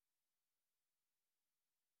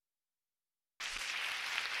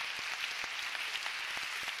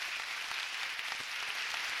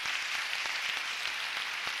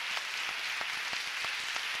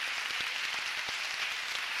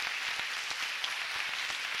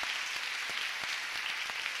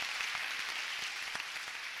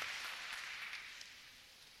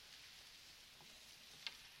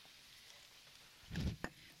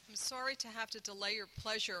sorry to have to delay your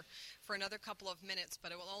pleasure for another couple of minutes, but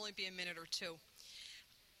it will only be a minute or two.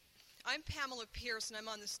 I'm Pamela Pierce, and I'm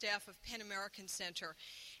on the staff of Penn American Center.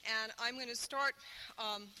 And I'm going to start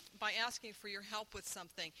by asking for your help with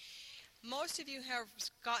something. Most of you have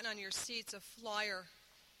gotten on your seats a flyer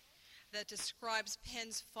that describes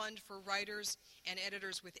Penn's Fund for Writers and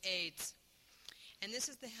Editors with AIDS. And this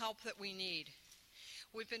is the help that we need.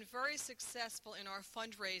 We've been very successful in our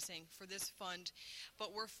fundraising for this fund,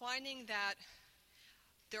 but we're finding that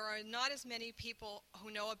there are not as many people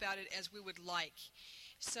who know about it as we would like.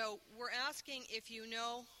 So we're asking if you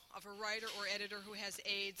know of a writer or editor who has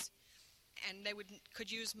AIDS and they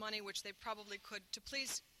could use money, which they probably could, to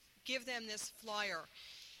please give them this flyer.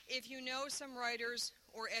 If you know some writers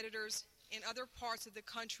or editors in other parts of the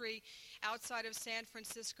country outside of San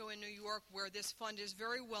Francisco and New York where this fund is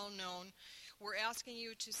very well known, we're asking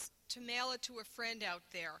you to mail it to a friend out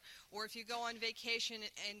there. Or if you go on vacation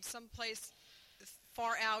in some place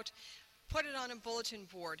far out, put it on a bulletin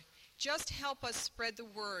board. Just help us spread the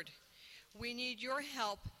word. We need your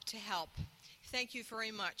help to help. Thank you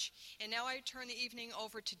very much. And now I turn the evening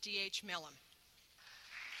over to D.H. Mellon.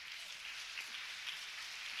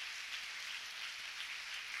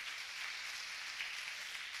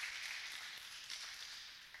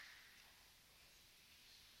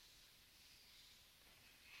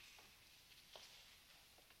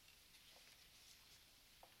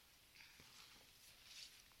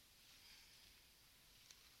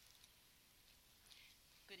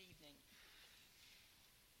 Good evening.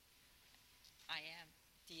 I am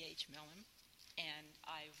D.H. Mellon, and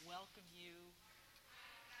I welcome you.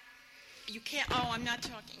 You can't, oh, I'm not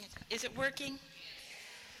talking. Is it working?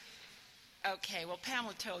 Okay, well,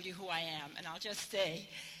 Pamela told you who I am, and I'll just say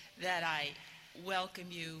that I welcome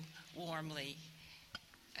you warmly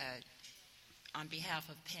on behalf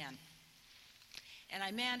of Penn. And I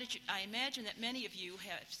imagine that many of you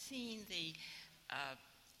have seen the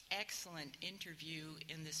excellent interview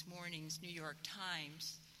in this morning's New York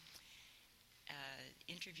Times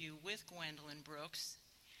interview with Gwendolyn Brooks,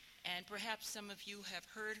 and perhaps some of you have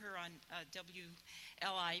heard her on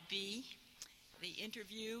WLIB, the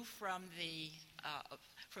interview from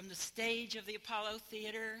the stage of the Apollo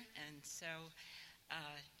Theater, and so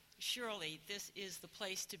surely this is the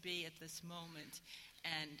place to be at this moment,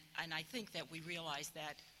 and I think that we realize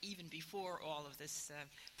that even before all of this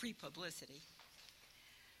pre-publicity.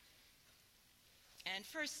 And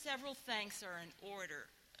first, several thanks are in order.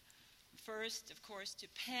 First, of course, to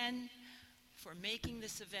Penn for making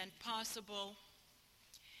this event possible,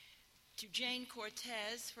 to Jane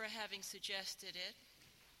Cortez for having suggested it,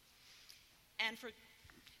 and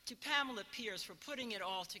to Pamela Pierce for putting it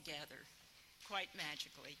all together quite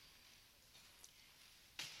magically.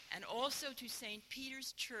 And also to St.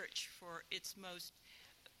 Peter's Church for its most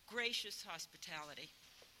gracious hospitality.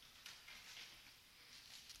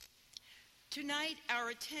 Tonight, our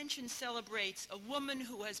attention celebrates a woman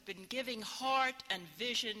who has been giving heart and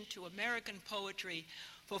vision to American poetry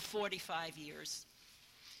for 45 years.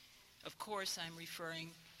 Of course, I'm referring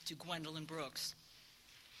to Gwendolyn Brooks.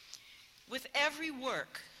 With every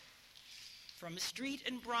work, from A Street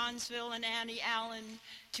in Bronzeville and Annie Allen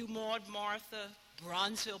to Maud Martha,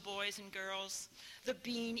 Bronzeville Boys and Girls, The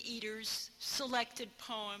Bean Eaters, Selected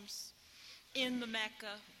Poems, In the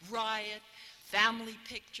Mecca, Riot, Family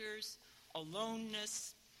Pictures,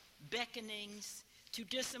 Aloneness, Beckonings, To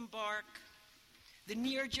Disembark, The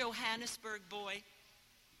Near Johannesburg Boy,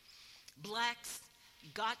 Black's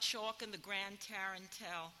Gottschalk and the Grand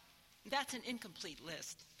Tarantelle. That's an incomplete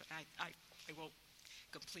list, but I will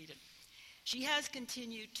complete it. She has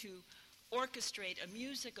continued to orchestrate a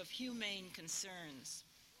music of humane concerns.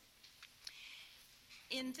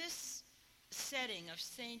 In this setting of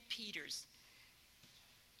St. Peter's,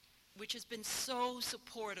 which has been so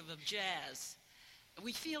supportive of jazz,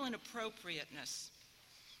 we feel an appropriateness,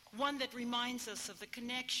 one that reminds us of the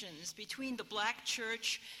connections between the Black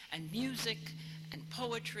church and music and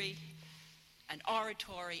poetry and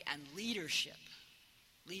oratory and leadership.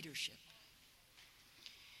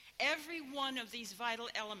 Every one of these vital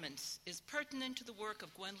elements is pertinent to the work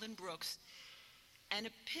of Gwendolyn Brooks and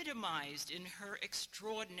epitomized in her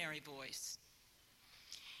extraordinary voice.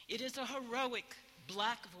 It is a heroic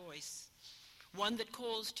Black voice, one that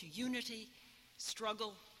calls to unity,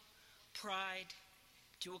 struggle, pride,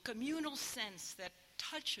 to a communal sense that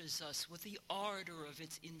touches us with the ardor of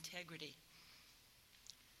its integrity.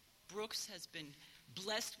 Brooks has been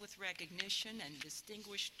blessed with recognition and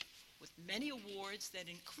distinguished with many awards that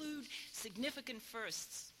include significant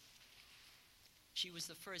firsts. She was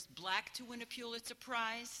the first Black to win a Pulitzer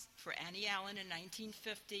Prize for Annie Allen in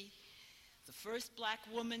 1950, the first black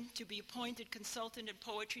woman to be appointed consultant in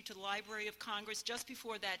poetry to the Library of Congress just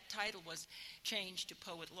before that title was changed to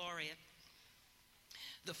Poet Laureate.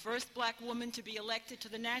 The first black woman to be elected to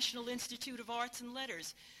the National Institute of Arts and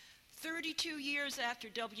Letters, 32 years after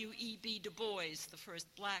W.E.B. Du Bois, the first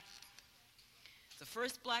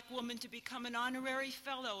black woman to become an honorary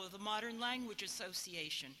fellow of the Modern Language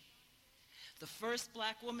Association, the first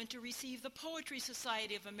black woman to receive the Poetry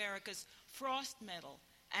Society of America's Frost Medal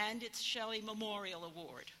and its Shelley Memorial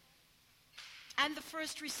Award, and the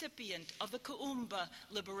first recipient of the Kuumba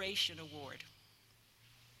Liberation Award.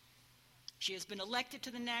 She has been elected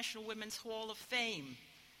to the National Women's Hall of Fame.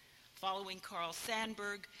 Following Carl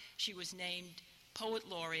Sandburg, she was named Poet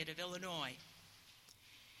Laureate of Illinois.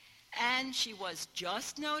 And she was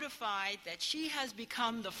just notified that she has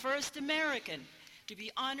become the first American to be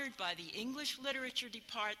honored by the English Literature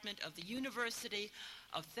Department of the University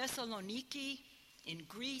of Thessaloniki in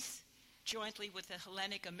Greece, jointly with the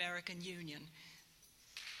Hellenic American Union.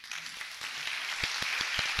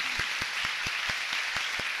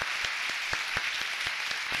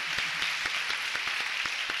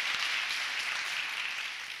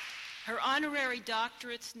 Her honorary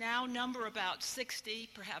doctorates now number about 60,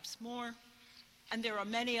 perhaps more, and there are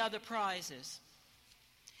many other prizes.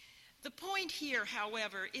 The point here,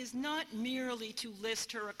 however, is not merely to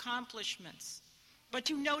list her accomplishments, but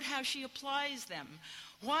to note how she applies them,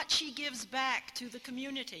 what she gives back to the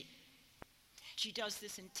community. She does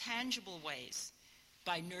this in tangible ways,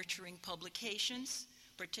 by nurturing publications,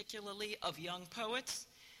 particularly of young poets,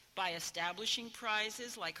 by establishing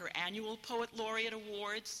prizes like her annual Poet Laureate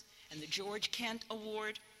Awards and the George Kent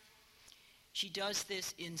Award. She does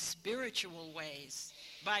this in spiritual ways,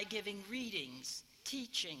 by giving readings,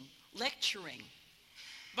 teaching, lecturing,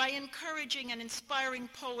 by encouraging and inspiring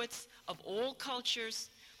poets of all cultures,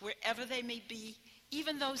 wherever they may be,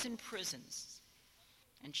 even those in prisons.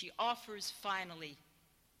 And she offers, finally,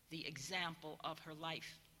 the example of her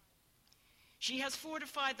life. She has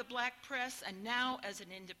fortified the black press, and now, as an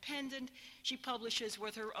independent, she publishes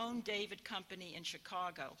with her own David Company in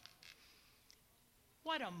Chicago.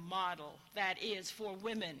 What a model that is for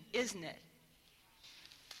women, isn't it?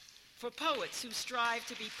 For poets who strive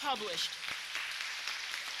to be published.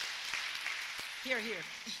 Hear, hear.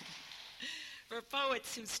 For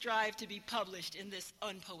poets who strive to be published in this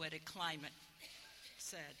unpoetic climate.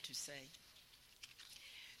 Sad to say.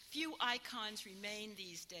 Few icons remain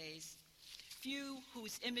these days, few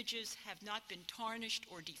whose images have not been tarnished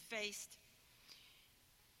or defaced.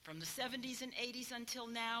 From the 70s and 80s until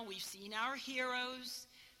now, we've seen our heroes,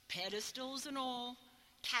 pedestals and all,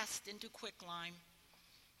 cast into quicklime.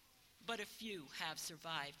 But a few have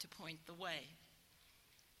survived to point the way.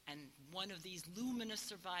 And one of these luminous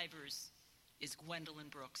survivors is Gwendolyn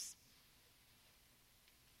Brooks.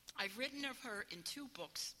 I've written of her in 2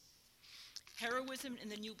 books, Heroism in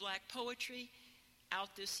the New Black Poetry,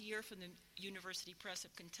 out this year from the University Press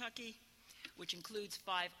of Kentucky, which includes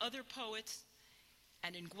 5 other poets,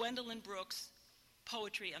 and in Gwendolyn Brooks,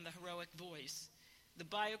 Poetry and the Heroic Voice, the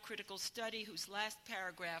biocritical study whose last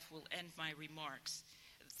paragraph will end my remarks.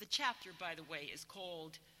 The chapter, by the way, is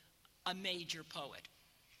called A Major Poet.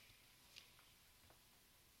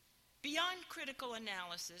 Beyond critical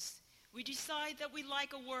analysis, we decide that we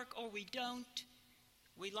like a work or we don't,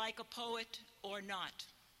 we like a poet or not.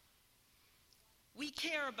 We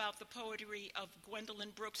care about the poetry of Gwendolyn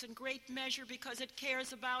Brooks in great measure because it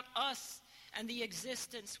cares about us and the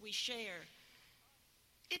existence we share.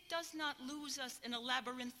 It does not lose us in a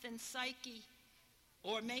labyrinthine psyche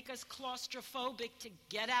or make us claustrophobic to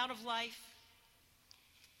get out of life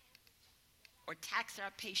or tax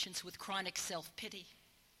our patience with chronic self-pity.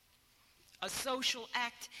 A social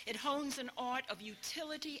act, it hones an art of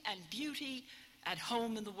utility and beauty at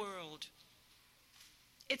home in the world.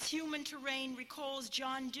 Its human terrain recalls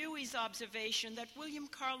John Dewey's observation that William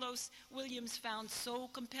Carlos Williams found so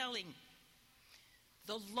compelling.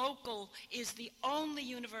 The local is the only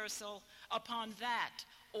universal upon that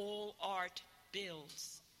all art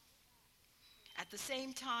builds. At the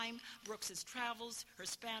same time, Brooks's travels, her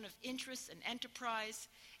span of interests and enterprise,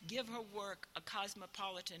 give her work a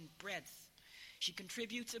cosmopolitan breadth. She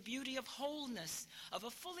contributes a beauty of wholeness, of a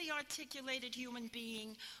fully articulated human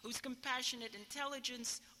being whose compassionate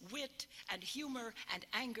intelligence, wit, and humor and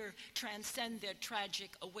anger transcend their tragic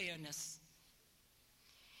awareness.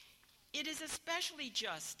 It is especially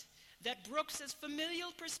just that Brooks's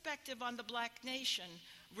familial perspective on the Black nation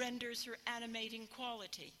renders her animating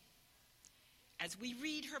quality. As we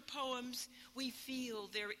read her poems, we feel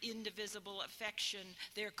their indivisible affection,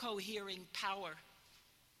 their cohering power.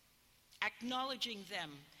 Acknowledging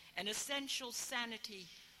them, an essential sanity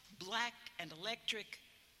black and electric,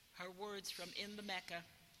 her words from In the Mecca,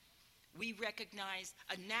 we recognize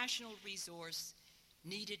a national resource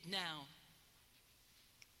needed now.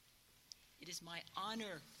 It is my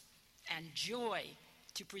honor and joy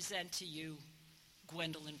to present to you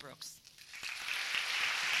Gwendolyn Brooks.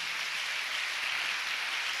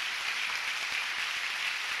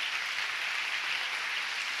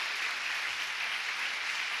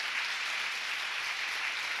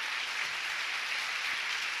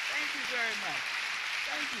 Thank you very much.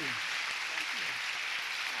 Thank you. Thank you.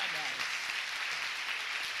 How nice.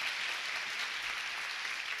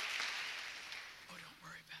 Oh, don't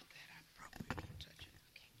worry about that. I probably won't touch it.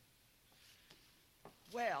 Okay.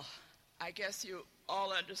 Well, I guess you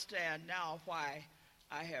all understand now why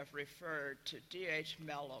I have referred to D.H.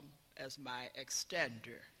 Mellon as my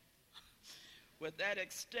extender. With that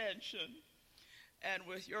extension, and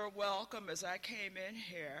with your welcome as I came in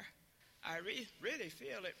here, I really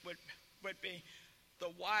feel it would be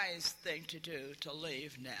the wise thing to do to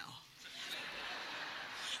leave now.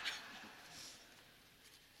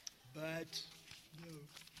 But no.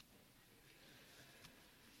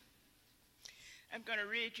 I'm going to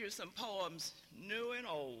read you some poems, new and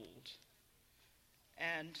old,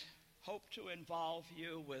 and hope to involve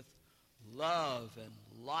you with love and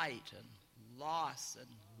light and loss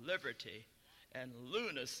and liberty and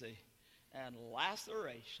lunacy and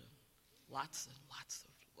laceration. Lots and lots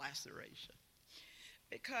of laceration.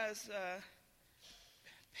 Because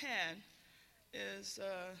Penn is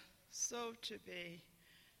so to be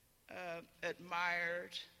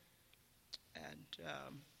admired and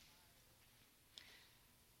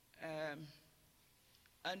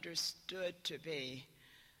understood to be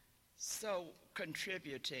so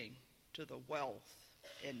contributing to the wealth,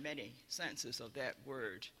 in many senses of that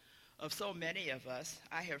word, of so many of us.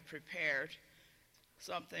 I have prepared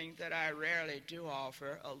something that I rarely do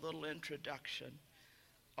offer, a little introduction,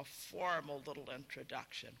 a formal little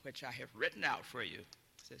introduction, which I have written out for you.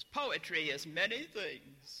 It says, poetry is many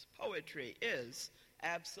things. Poetry is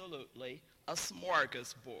absolutely a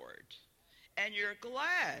smorgasbord. And you're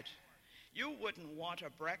glad you wouldn't want a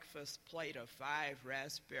breakfast plate of 5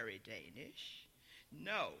 raspberry Danish.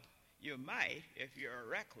 No, you might, if you're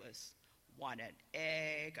reckless, want an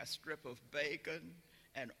egg, a strip of bacon,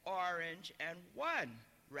 an orange, and 1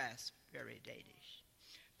 raspberry Danish.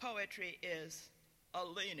 Poetry is a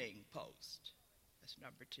leaning post. That's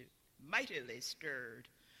number 2. Mightily stirred.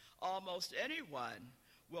 Almost anyone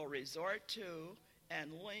will resort to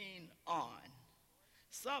and lean on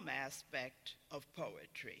some aspect of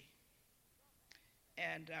poetry.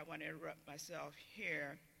 And I want to interrupt myself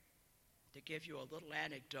here to give you a little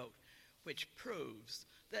anecdote which proves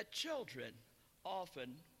that children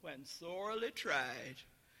often, when sorely tried,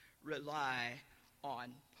 rely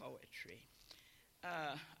on poetry.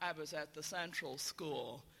 I was at the Central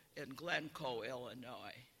School in Glencoe,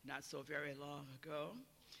 Illinois, not so very long ago,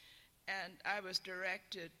 and I was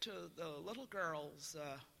directed to the little girls'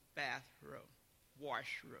 bathroom,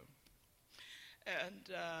 washroom.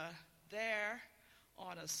 And there,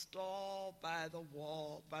 on a stall by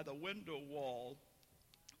the window wall,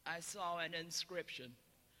 I saw an inscription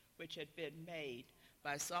which had been made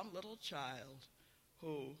by some little child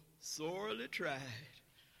who, sorely tried,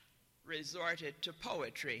 resorted to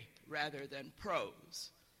poetry rather than prose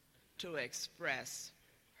to express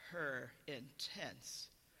her intense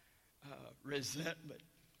resentment.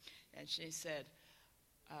 And she said,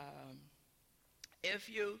 if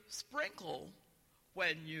you sprinkle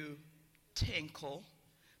when you tinkle,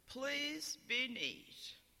 please be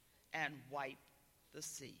neat and wipe the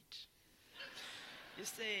seat. You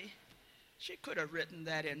see, she could have written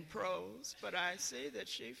that in prose, but I see that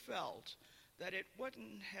she felt that it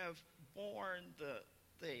wouldn't have borne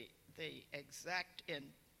the exact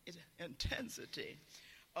intensity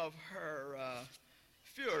of her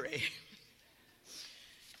fury.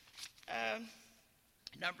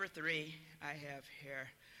 Number 3 I have here.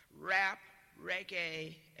 Rap,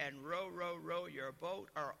 reggae, and row, row, row your boat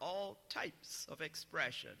are all types of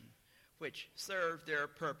expression which serve their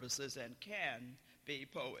purposes and can be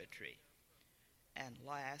poetry. And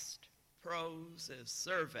last, prose is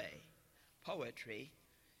survey. Poetry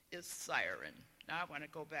is siren. Now I want to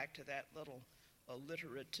go back to that little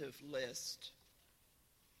alliterative list.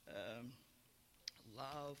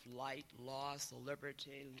 Love, light, loss,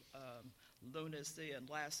 liberty, lunacy, and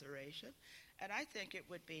laceration. And I think it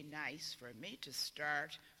would be nice for me to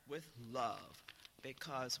start with love,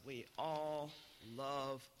 because we all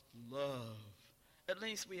love love. At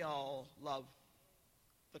least we all love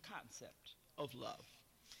the concept of love.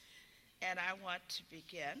 And I want to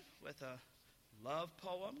begin with a love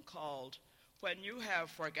poem called When You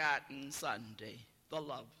Have Forgotten Sunday, the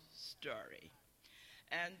love story.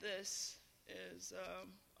 And this is,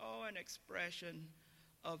 an expression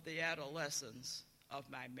of the adolescence of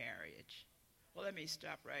my marriage. Well, let me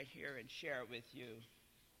stop right here and share with you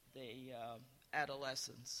the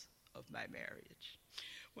adolescence of my marriage.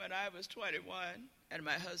 When I was 21 and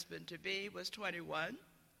my husband-to-be was 21,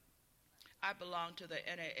 I belonged to the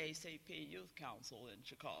NAACP Youth Council in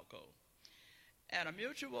Chicago. And a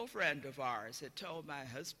mutual friend of ours had told my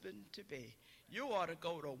husband-to-be, you ought to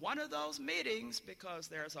go to one of those meetings because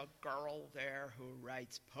there's a girl there who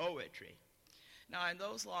writes poetry. Now, in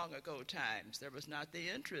those long ago times, there was not the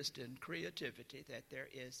interest in creativity that there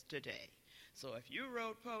is today. So if you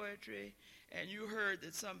wrote poetry and you heard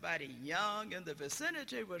that somebody young in the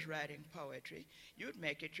vicinity was writing poetry, you'd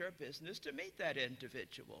make it your business to meet that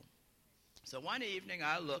individual. So one evening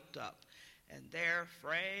I looked up, and there,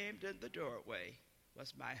 framed in the doorway,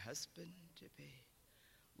 was my husband-to-be,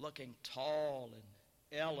 looking tall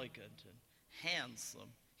and elegant and handsome,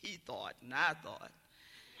 he thought, and I thought.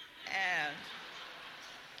 And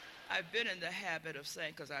I've been in the habit of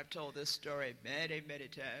saying, because I've told this story many, many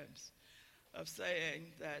times, of saying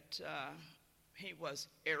that he was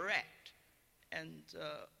erect. And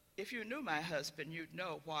if you knew my husband, you'd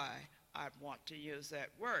know why I want to use that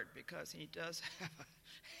word, because he does have a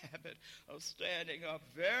habit of standing up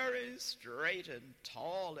very straight and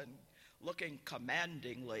tall and looking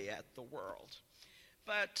commandingly at the world.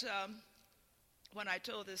 But when I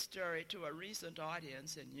told this story to a recent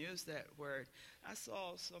audience and used that word, I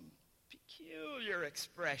saw some peculiar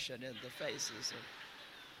expression in the faces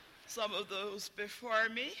of some of those before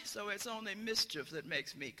me, so it's only mischief that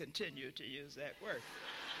makes me continue to use that word.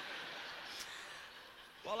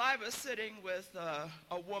 Well, I was sitting with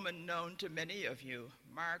a woman known to many of you,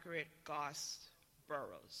 Margaret Goss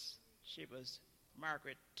Burroughs. She was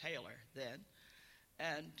Margaret Taylor then,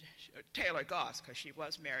 and Taylor Goss, because she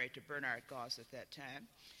was married to Bernard Goss at that time.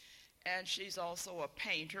 And she's also a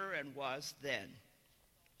painter and was then.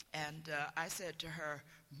 And I said to her,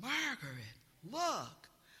 Margaret, look,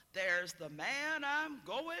 there's the man I'm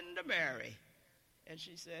going to marry. And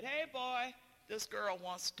she said, hey, boy, this girl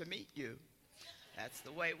wants to meet you. That's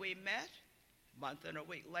the way we met. A month and a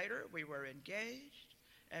week later, we were engaged.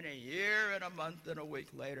 And a year and a month and a week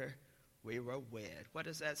later, we were wed. What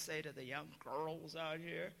does that say to the young girls out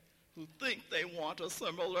here who think they want a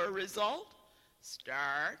similar result?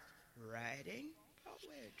 Start writing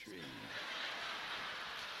poetry.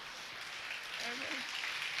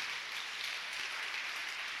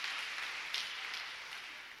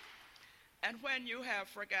 And when you have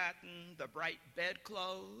forgotten the bright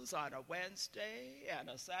bedclothes on a Wednesday and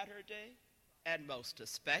a Saturday, and most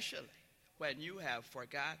especially when you have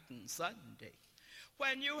forgotten Sunday,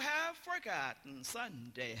 when you have forgotten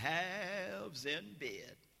Sunday halves in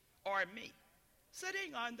bed, or me,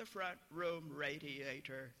 sitting on the front room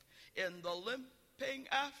radiator in the limping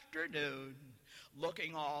afternoon,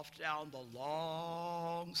 looking off down the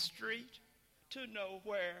long street to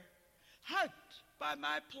nowhere, hugged by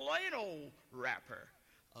my plain old wrapper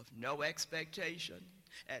of no expectation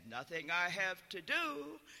and nothing I have to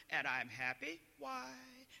do, and I'm happy. Why?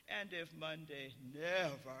 And if Monday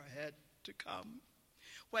never had to come?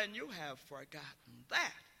 When you have forgotten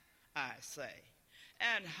that, I say,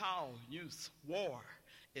 and how you swore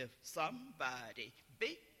if somebody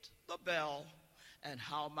beat the bell, and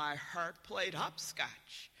how my heart played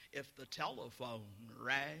hopscotch if the telephone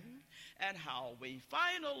rang, and how we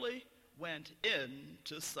finally went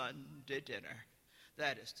into Sunday dinner.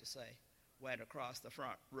 That is to say, went across the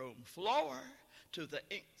front room floor to the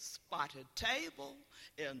ink-spotted table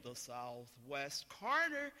in the southwest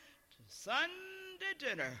corner to Sunday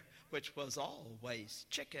dinner, which was always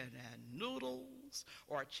chicken and noodles,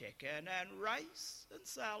 or chicken and rice and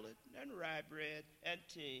salad and rye bread and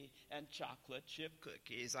tea and chocolate chip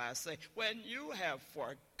cookies. I say, when you have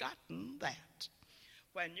forgotten that,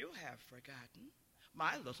 when you have forgotten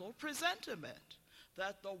my little presentiment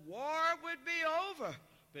that the war would be over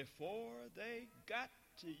before they got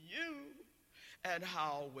to you, and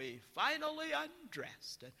how we finally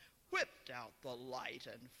undressed and whipped out the light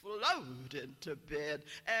and flowed into bed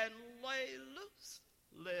and lay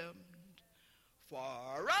loose-limbed for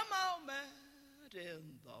a moment in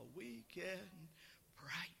the weekend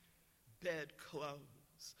bright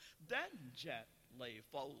bedclothes, then gently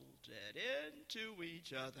folded into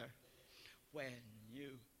each other. When you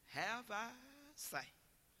have, I say,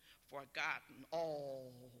 forgotten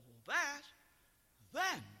all that,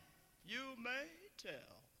 then you may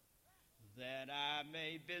tell, then I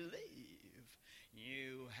may believe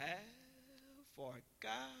you have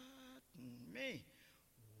forgotten me.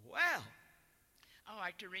 Well, I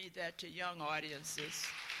like to read that to young audiences.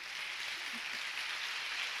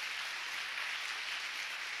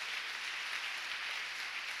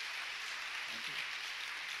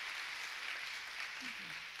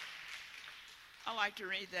 I like to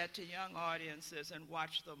read that to young audiences and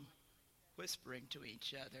watch them whispering to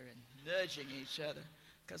each other and nudging each other,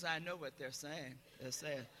 because I know what they're saying. They're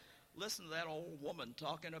saying, listen to that old woman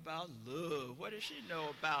talking about love. What does she know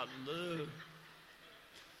about love?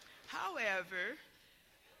 However,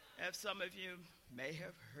 as some of you may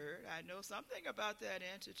have heard, I know something about that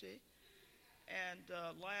entity. And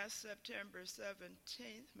last September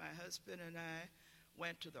 17th, my husband and I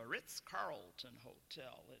went to the Ritz-Carlton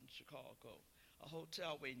Hotel in Chicago, a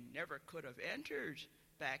hotel we never could have entered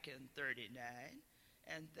back in '39.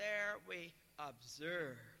 And there we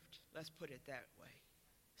observed, let's put it that way,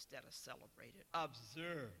 instead of celebrated,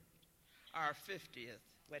 observed our 50th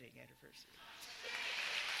wedding anniversary.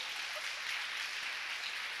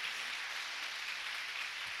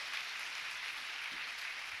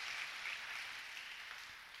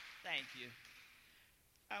 Thank you.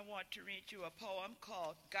 I want to read you a poem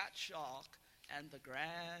called Gottschalk and the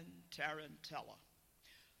Grand Tarantella.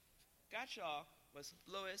 Gottschalk was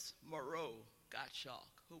Louis Moreau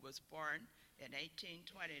Gottschalk, who was born in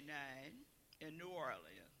 1829 in New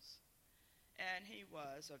Orleans. And he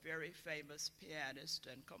was a very famous pianist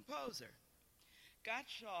and composer.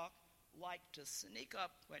 Gottschalk liked to sneak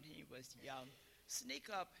up when he was young, sneak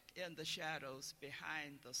up in the shadows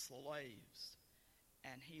behind the slaves.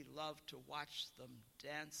 And he loved to watch them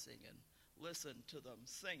dancing and listen to them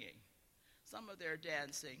singing. Some of their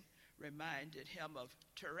dancing reminded him of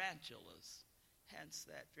tarantulas, hence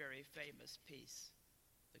that very famous piece,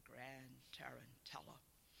 The Grand Tarantella.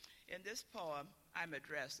 In this poem, I'm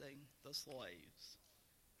addressing the slaves,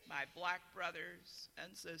 my black brothers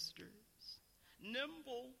and sisters,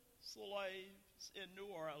 nimble slaves in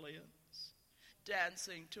New Orleans,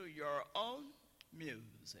 dancing to your own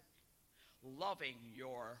music, loving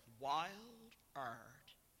your wild art,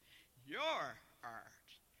 your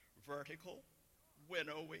art, vertical,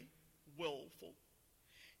 winnowy, willful.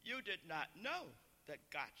 You did not know that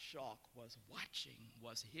Gottschalk was watching,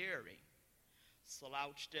 was hearing.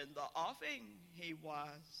 Slouched in the offing he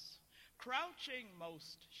was, crouching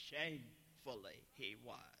most shamefully he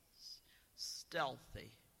was,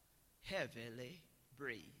 stealthy, heavily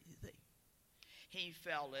breathing. He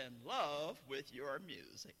fell in love with your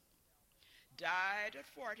music. Died at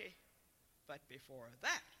 40, but before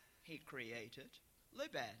that he created Le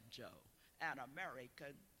Banjo, an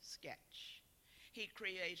American sketch. He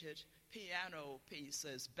created piano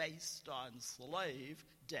pieces based on slave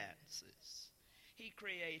dances. He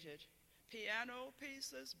created piano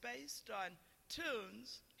pieces based on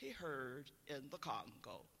tunes he heard in the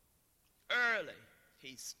Congo. Early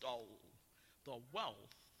he stole the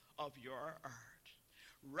wealth of your art.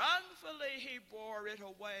 Wrongfully he bore it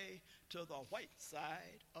away to the white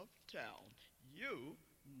side of town, you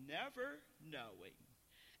never knowing.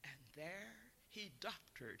 And there he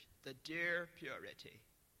doctored the dear purity.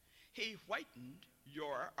 He whitened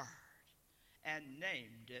your art and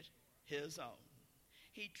named it his own.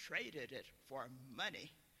 He traded it for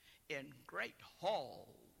money in great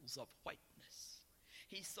halls of whiteness.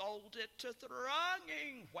 He sold it to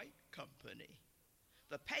thronging white company.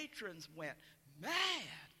 The patrons went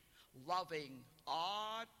mad, loving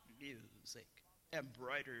odd music,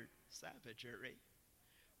 embroidered savagery.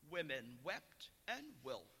 Women wept and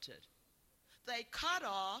wilted. They cut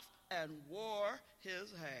off and wore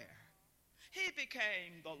his hair. He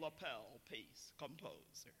became the lapel piece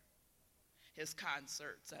composer. His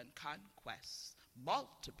concerts and conquests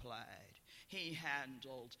multiplied. He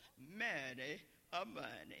handled many a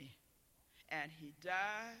money. And he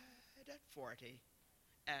died at 40,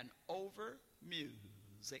 an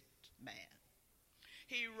over-musicked man.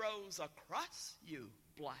 He rose across you,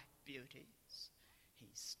 black beauties. He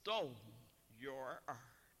stole your art.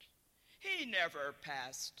 He never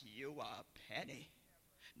passed you a penny,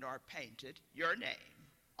 nor painted your name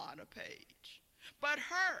on a page. But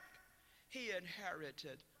hark, he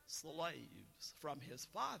inherited slaves from his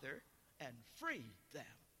father and freed them.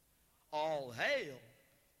 All hail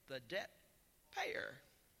the debt payer.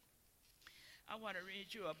 I want to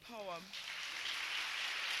read you a poem.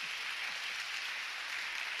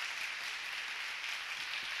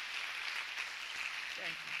 Thank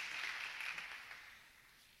you.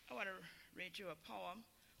 I want to read you a poem,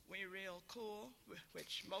 We Real Cool,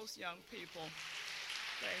 which most young people,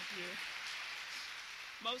 thank you.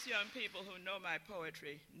 Most young people who know my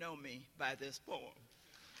poetry know me by this poem.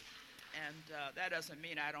 And that doesn't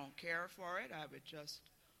mean I don't care for it. I would just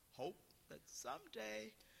hope that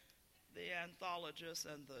someday the anthologists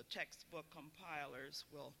and the textbook compilers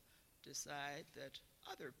will decide that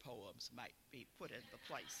other poems might be put in the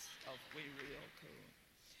place of We Real Cool.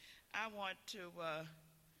 I want to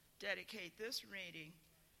dedicate this reading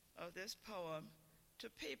of this poem to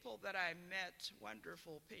people that I met,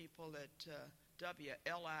 wonderful people at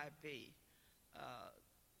WLIB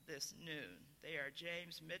this noon. They are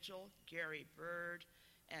James Mitchell, Gary Bird,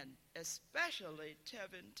 and especially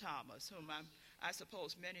Tevin Thomas, whom I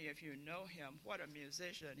suppose many of you know him. What a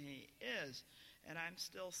musician he is. And I'm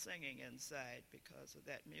still singing inside because of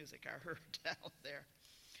that music I heard down there.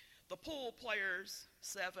 The pool players,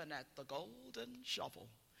 7 at the Golden Shovel.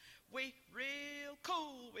 We real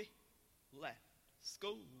cool, we left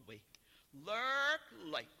school, we lurk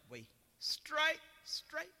late, we strike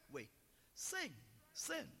straight, we sing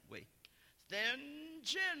sin, we then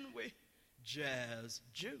gin, we jazz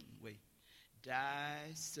June, we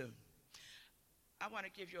die soon. I want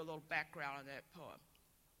to give you a little background on that poem.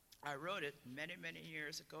 I wrote it many, many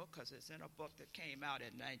years ago because it's in a book that came out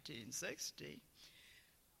in 1960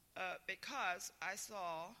 because I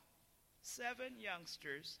saw 7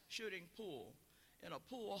 youngsters shooting pool in a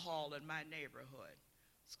pool hall in my neighborhood.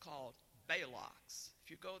 It's called Baylocks.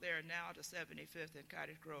 If you go there now to 75th and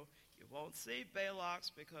Cottage Grove, you won't see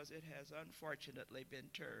Baylocks because it has unfortunately been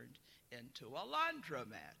turned into a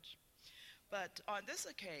laundromat. But on this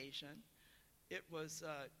occasion, it was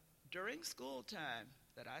during school time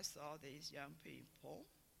that I saw these young people,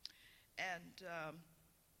 and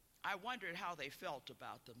I wondered how they felt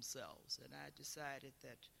about themselves, and I decided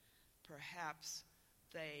that perhaps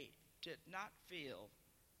they did not feel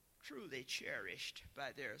truly cherished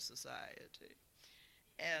by their society,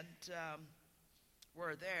 and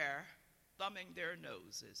were there thumbing their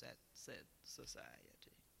noses at said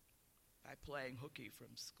society by playing hooky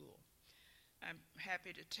from school. I'm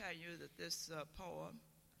happy to tell you that this poem,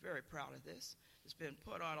 very proud of this, has been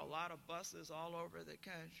put on a lot of buses all over the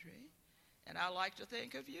country. And I like to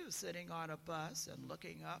think of you sitting on a bus and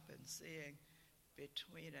looking up and seeing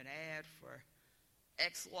between an ad for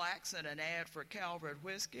X-Lax and an ad for Calvert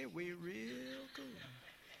Whiskey, we real cool.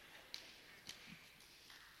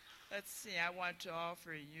 Let's see, I want to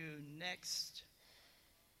offer you next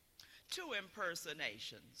 2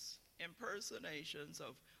 impersonations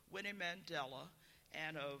of Winnie Mandela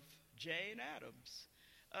and of Jane Addams.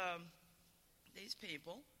 These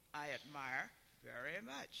people I admire very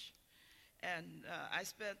much. And I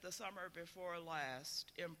spent the summer before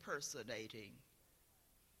last impersonating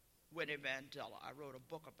Winnie Mandela. I wrote a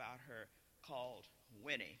book about her called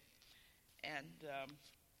Winnie. And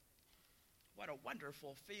what a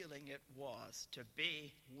wonderful feeling it was to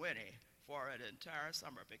be Winnie for an entire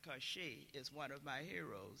summer, because she is one of my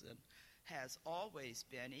heroes and has always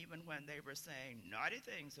been, even when they were saying naughty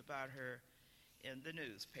things about her in the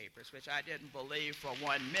newspapers, which I didn't believe for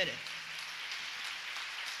 1 minute.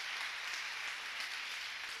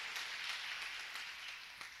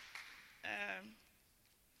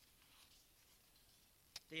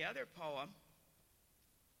 The other poem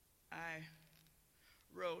I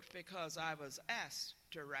wrote because I was asked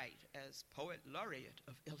to write as Poet Laureate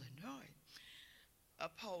of Illinois a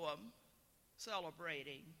poem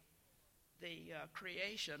celebrating the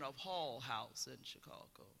creation of Hull House in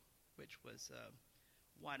Chicago, which was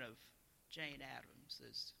one of Jane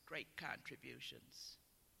Addams's great contributions.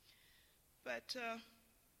 But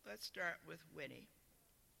let's start with Winnie.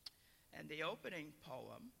 And the opening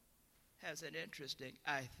poem has an interesting,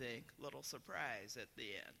 I think, little surprise at the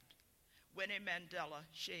end. Winnie Mandela,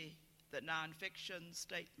 she, the nonfiction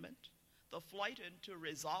statement, the flight into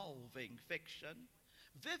resolving fiction,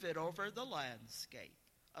 vivid over the landscape,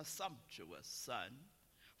 a sumptuous sun,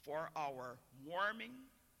 for our warming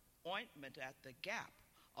ointment at the gap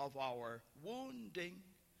of our wounding,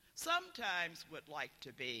 sometimes would like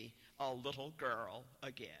to be a little girl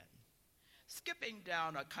again, skipping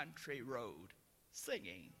down a country road,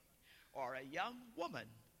 singing, or a young woman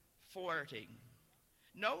flirting,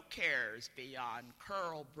 no cares beyond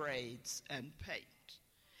curl braids and paint,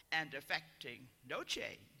 and affecting no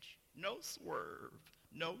change, no swerve,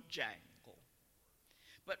 no jangle.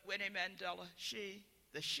 But Winnie Mandela, she,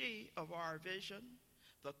 the she of our vision,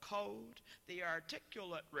 the code, the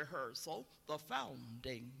articulate rehearsal, the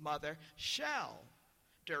founding mother, shall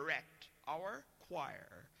direct our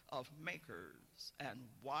choir of makers and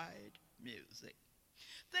wide music.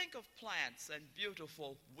 Think of plants and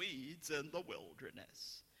beautiful weeds in the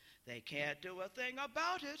wilderness. They can't do a thing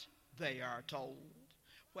about it, they are told,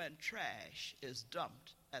 when trash is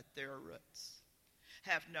dumped at their roots.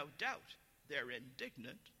 Have no doubt they're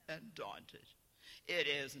indignant and daunted. It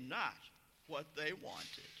is not what they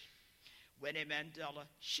wanted. Winnie Mandela,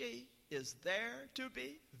 she, is there to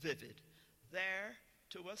be vivid, there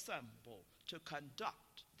to assemble, to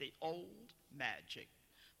conduct the old magic,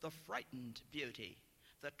 the frightened beauty,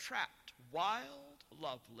 the trapped wild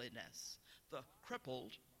loveliness, the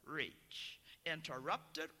crippled reach,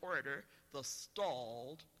 interrupted order, the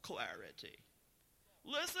stalled clarity.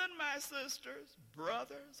 Listen, my sisters,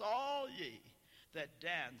 brothers, all ye that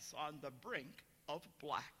dance on the brink of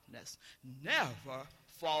blackness, never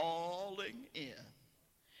falling in.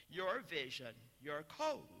 Your vision, your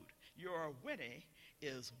code, your Winnie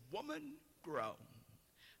is woman grown.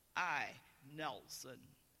 I, Nelson,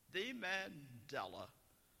 the Mandela,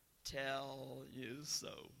 tell you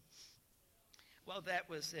so. Well, that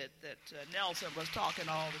was it, that Nelson was talking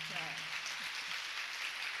all the time.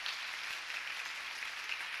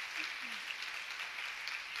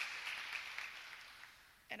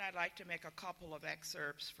 And I'd like to make a couple of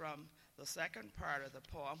excerpts from the second part of the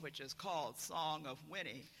poem, which is called Song of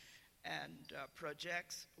Winnie, and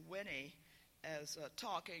projects Winnie as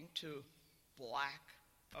talking to black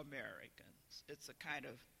Americans. It's a kind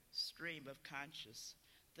of stream of conscious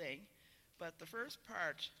thing. But the first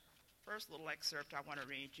little excerpt I want to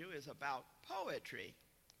read you is about poetry,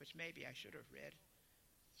 which maybe I should have read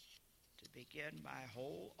to begin my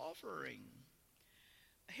whole offering.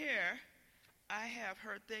 Here, I have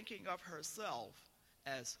her thinking of herself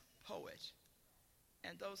as poet.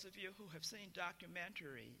 And those of you who have seen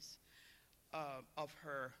documentaries of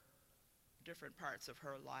her, different parts of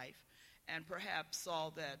her life, and perhaps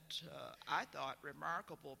saw that, I thought,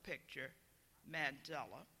 remarkable picture,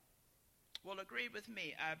 Mandela, will agree with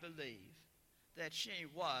me, I believe, that she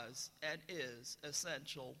was and is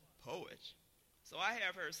essential poet. So I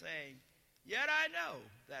have her saying, "Yet I know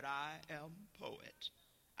that I am poet.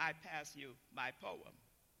 I pass you my poem."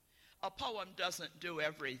 A poem doesn't do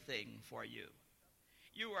everything for you.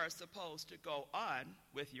 You are supposed to go on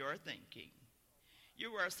with your thinking.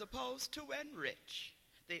 You are supposed to enrich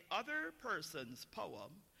the other person's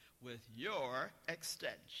poem with your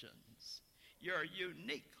extensions, your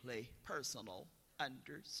uniquely personal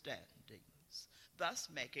understandings, thus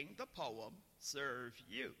making the poem serve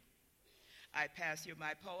you. I pass you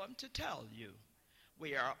my poem to tell you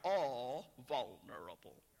we are all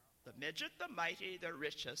vulnerable. The midget, the mighty, the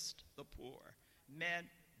richest, the poor, men,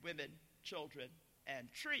 women, children, and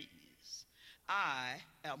trees. I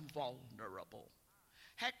am vulnerable.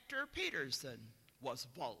 Hector Peterson was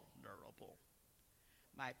vulnerable.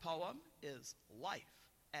 My poem is life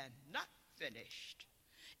and not finished.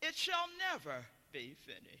 It shall never be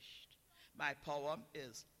finished. My poem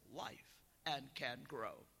is life and can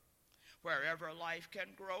grow. Wherever life can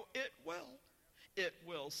grow, it will. It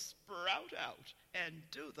will sprout out and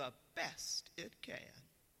do the best it can.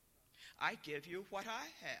 I give you what I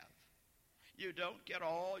have. You don't get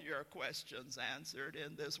all your questions answered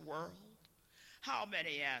in this world. How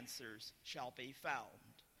many answers shall be found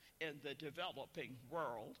in the developing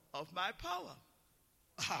world of my poem?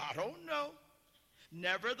 I don't know.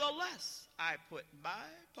 Nevertheless, I put my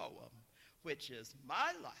poem, which is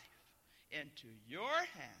my life, into your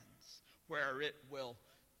hands where it will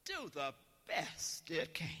do the best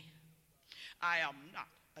it can. I am not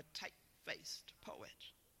a tight-faced poet.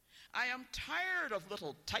 I am tired of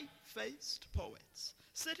little tight-faced poets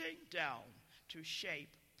sitting down to shape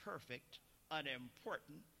perfect,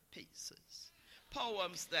 unimportant pieces.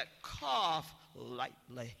 Poems that cough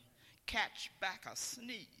lightly, catch back a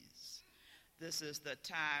sneeze. This is the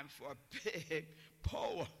time for big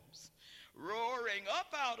poems, roaring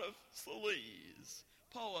up out of sleaze.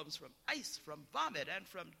 Poems from ice, from vomit, and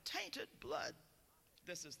from tainted blood.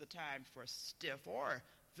 This is the time for stiff or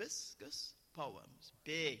viscous poems,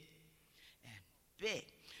 big and big.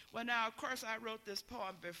 Well, now, of course, I wrote this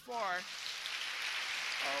poem before.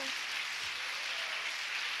 Oh,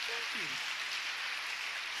 thank you.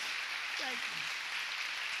 Thank you.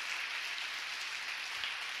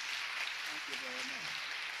 Thank you very much.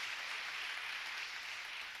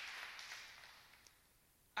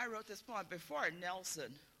 I wrote this poem before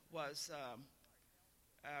Nelson was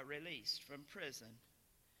released from prison.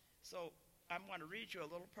 So I'm going to read you a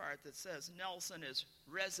little part that says, Nelson is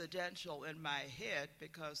residential in my head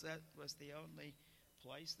because that was the only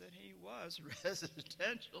place that he was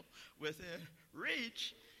residential within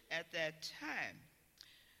reach at that time.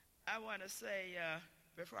 I want to say,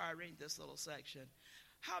 before I read this little section,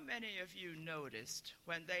 how many of you noticed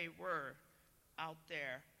when they were out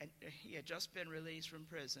there, and he had just been released from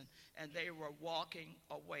prison, and they were walking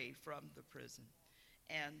away from the prison,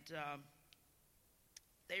 and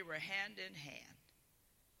they were hand in hand.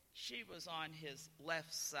 She was on his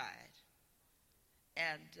left side,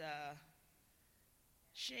 and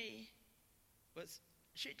she was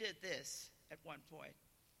she did this at one point,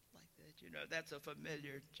 like that. You know, that's a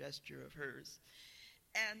familiar gesture of hers.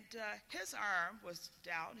 And his arm was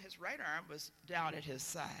down, his right arm was down at his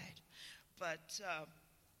side. But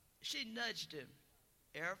she nudged him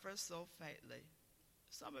ever so faintly.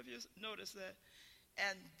 Some of you noticed that.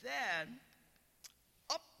 And then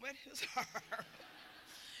up went his arm.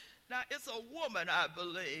 Now, it's a woman, I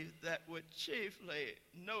believe, that would chiefly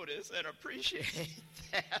notice and appreciate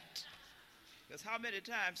that. Because how many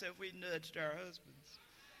times have we nudged our husbands?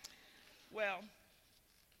 Well,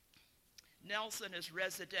 Nelson is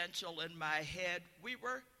residential in my head. We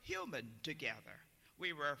were human together.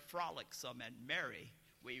 We were frolicsome and merry.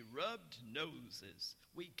 We rubbed noses.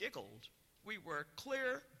 We giggled. We were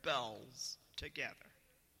clear bells together.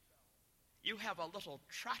 You have a little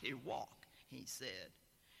trotty walk, he said.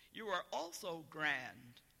 You are also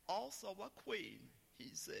grand, also a queen, he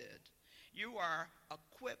said. You are a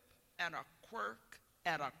quip and a quirk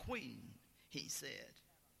and a queen, he said.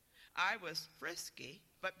 I was frisky,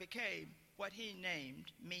 but became what he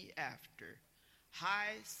named me after,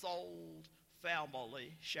 high-souled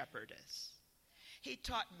family shepherdess. He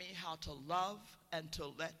taught me how to love and to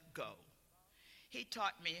let go. He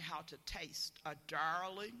taught me how to taste a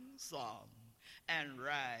darling song and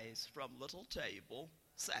rise from little table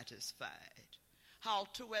satisfied, how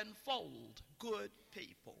to enfold good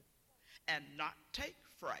people and not take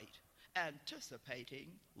fright anticipating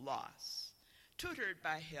loss. Tutored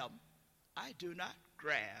by him, I do not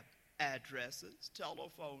grab addresses,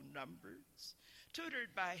 telephone numbers.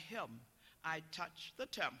 Tutored by him, I touch the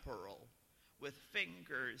temporal with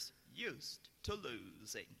fingers used to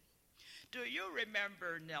losing. Do you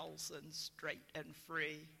remember Nelson straight and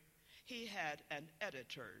free? He had an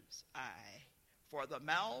editor's eye for the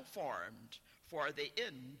malformed, for the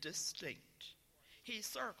indistinct. He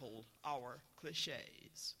circled our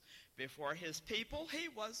cliches. Before his people, he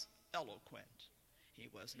was eloquent. He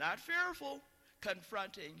was not fearful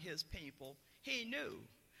confronting his people. He knew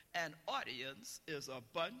an audience is a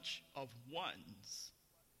bunch of ones,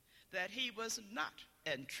 that he was not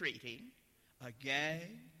entreating a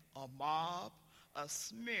gang, a mob, a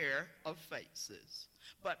smear of faces,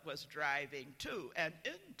 but was driving to and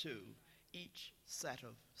into each set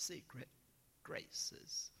of secret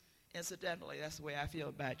graces. Incidentally, that's the way I feel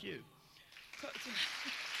about you. Thank you.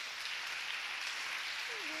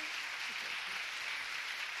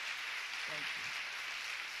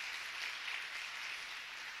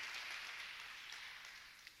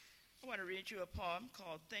 I want to read you a poem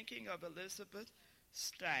called Thinking of Elizabeth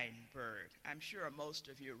Steinberg. I'm sure most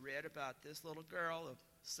of you read about this little girl of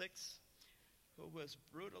 6 who was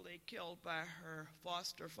brutally killed by her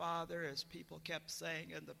foster father, as people kept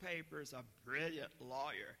saying in the papers, a brilliant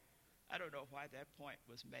lawyer. I don't know why that point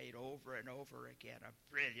was made over and over again,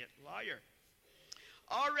 a brilliant lawyer.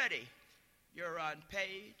 Already, you're on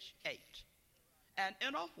page 8, and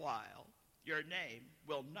in a while, your name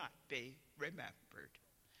will not be remembered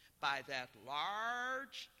by that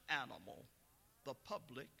large animal, the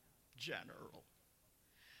public general.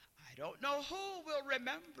 I don't know who will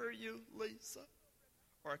remember you, Lisa,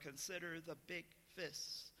 or consider the big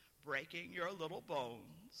fists breaking your little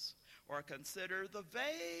bones, or consider the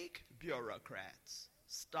vague bureaucrats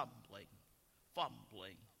stumbling,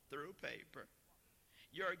 fumbling through paper.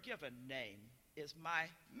 Your given name is my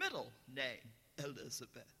middle name,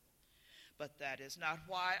 Elizabeth. But that is not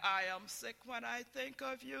why I am sick when I think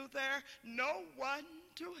of you there. No one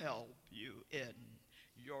to help you in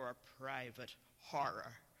your private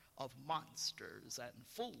horror of monsters and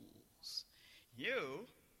fools. You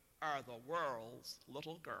are the world's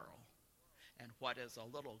little girl. And what is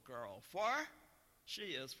a little girl for? She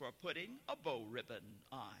is for putting a bow ribbon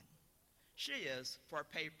on. She is for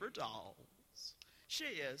paper dolls. She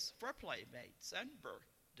is for playmates and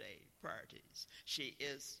birthday parties. She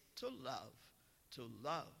is to love, to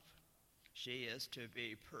love. She is to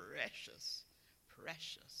be precious,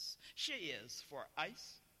 precious. She is for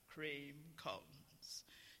ice cream cones.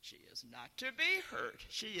 She is not to be hurt.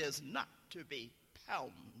 She is not to be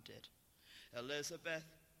pounded. Elizabeth,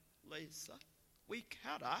 Lisa, we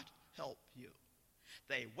cannot help you.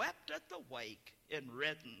 They wept at the wake in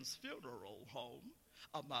Redden's funeral home.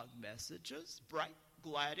 Among messages, bright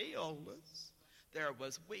gladiolas, there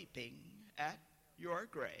was weeping at your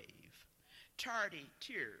grave. Tardy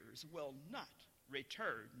tears will not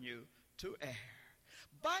return you to air.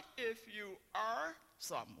 But if you are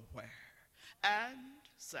somewhere and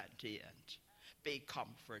sentient, be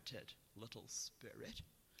comforted, little spirit,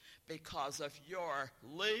 because of your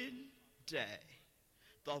lean day,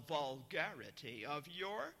 the vulgarity of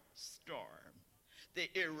your storm, the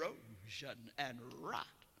erosion and rot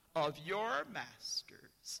of your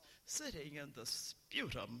masters sitting in the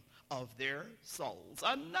sputum of their souls.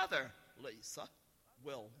 Another Lisa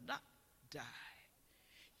will not die.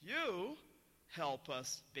 You help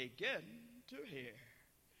us begin to hear.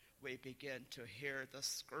 We begin to hear the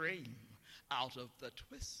scream out of the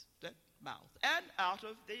twisted mouth and out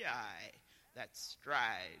of the eye that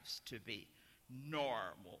strives to be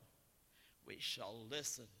normal. We shall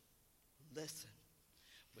listen.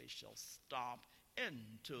 We shall stomp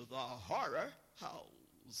into the horror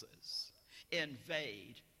houses,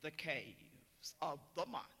 invade the caves of the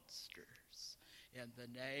monsters. In the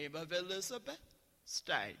name of Elizabeth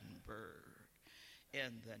Steinberg,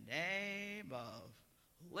 in the name of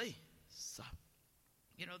Lisa.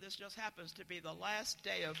 You know, this just happens to be the last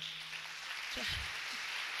day of...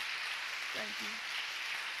 Thank you.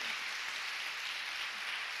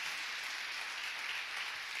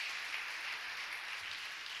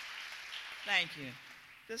 Thank you.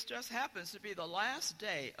 This just happens to be the last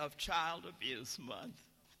day of Child Abuse Month.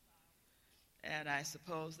 And I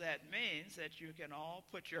suppose that means that you can all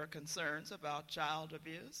put your concerns about child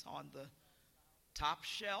abuse on the top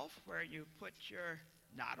shelf where you put your,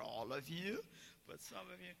 not all of you, but some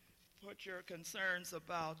of you put your concerns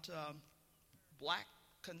about black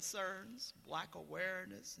concerns, black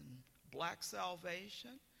awareness, and black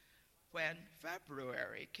salvation. When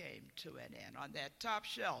February came to an end, on that top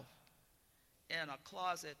shelf, in a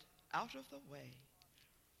closet out of the way,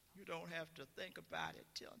 you don't have to think about it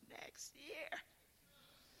till next year.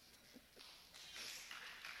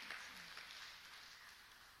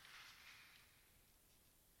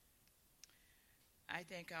 I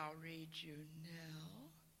think I'll read you now.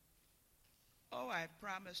 Oh, I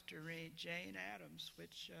promised to read Jane Addams,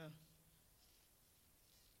 which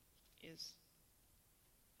is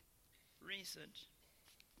recent.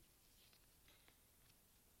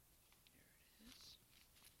 Here it is.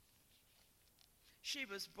 She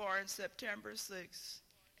was born September 6,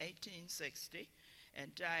 1860,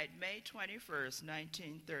 and died May 21st,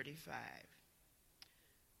 1935.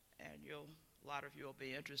 And a lot of you will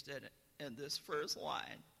be interested in this first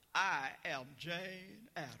line. I am Jane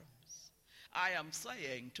Addams. I am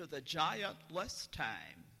saying to the giantless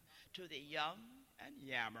time, to the young and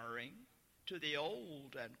yammering, to the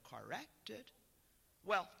old and corrected,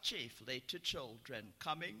 well, chiefly to children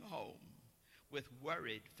coming home with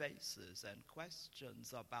worried faces and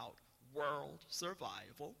questions about world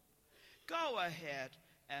survival, go ahead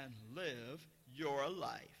and live your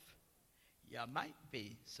life. You might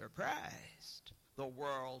be surprised. The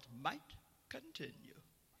world might continue.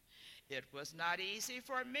 It was not easy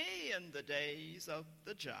for me in the days of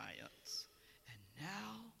the giants. And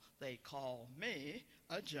now they call me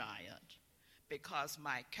a giant because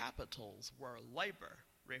my capitals were labor,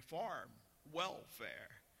 reform, welfare,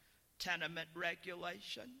 tenement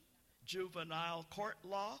regulation, juvenile court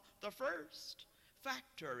law, the first,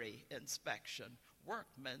 factory inspection,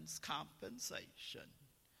 workmen's compensation,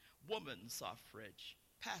 woman's suffrage,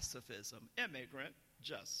 pacifism, immigrant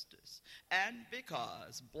justice, and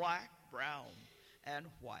because black, brown, and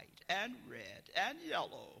white, and red, and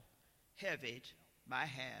yellow heavied my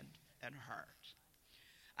hand and heart.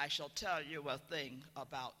 I shall tell you a thing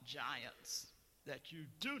about giants that you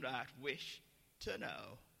do not wish to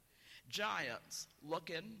know. Giants look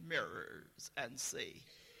in mirrors and see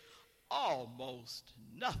almost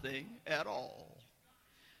nothing at all,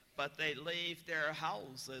 but they leave their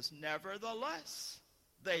houses nevertheless.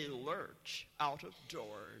 They lurch out of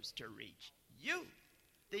doors to reach you,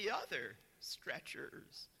 the other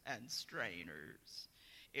stretchers and strainers,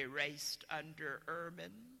 erased under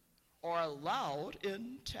ermine or loud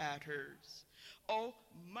in tatters, oh,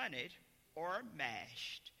 moneyed or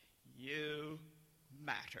mashed, you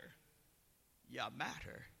matter. You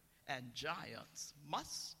matter, and giants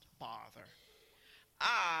must bother.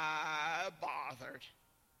 I bothered.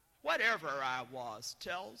 Whatever I was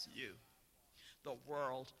tells you. The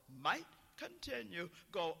world might continue.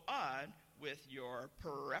 Go on with your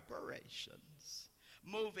preparations,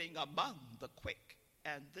 moving among the quick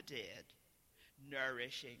and the dead,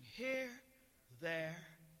 nourishing here, there,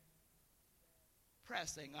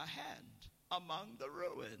 pressing a hand among the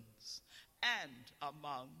ruins and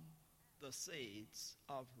among the seeds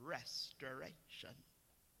of restoration.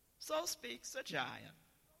 So speaks a giant.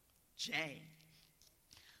 Jane.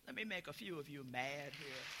 Let me make a few of you mad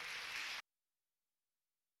here.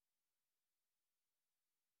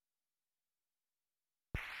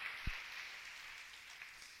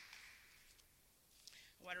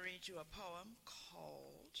 I want to read you a poem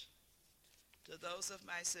called To Those of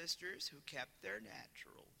My Sisters Who Kept Their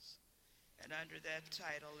Naturals. And under that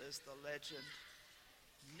title is the legend,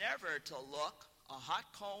 Never to Look a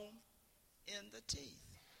hot comb in the teeth.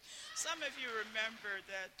 Some of you remember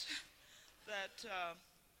that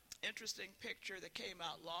interesting picture that came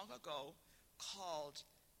out long ago called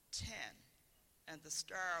 10, and the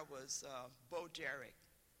star was Bo Derek.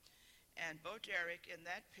 And Bo Derek in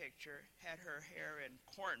that picture had her hair in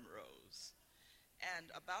cornrows.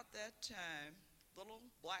 And about that time, little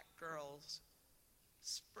black girls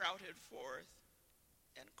sprouted forth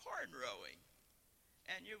in cornrowing.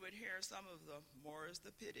 And you would hear some of the More's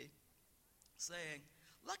the pity saying,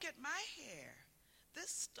 "Look at my hair.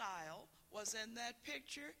 This style was in that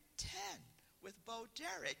picture 10 with Bo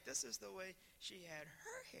Derek. This is the way she had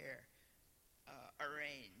her hair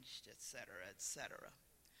arranged, etc., etc."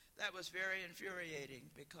 That was very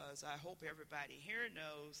infuriating because I hope everybody here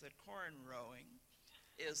knows that cornrowing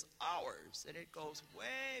is ours, and it goes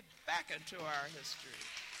way back into our history.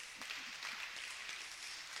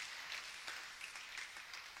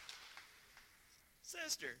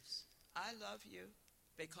 Sisters, I love you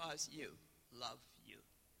because you love you,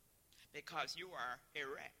 because you are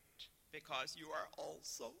erect, because you are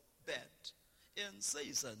also bent, in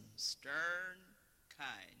season, stern,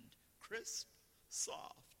 kind, crisp,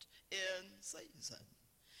 soft, in season.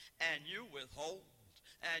 And you withhold,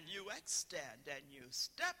 and you extend, and you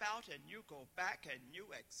step out, and you go back, and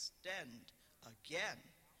you extend again.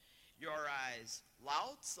 Your eyes,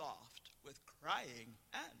 loud, soft, with crying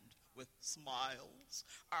and with smiles,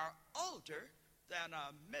 are older than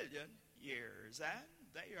 1,000,000 years,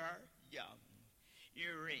 and they are young.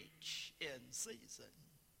 You reach in season.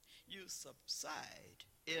 You subside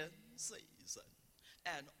in season,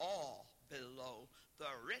 and all below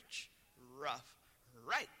the rich, rough,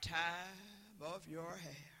 right time of your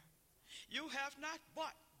hair. You have not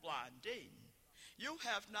bought blondine. You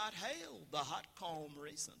have not hailed the hot comb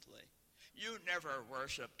recently. You never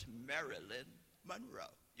worshipped Marilyn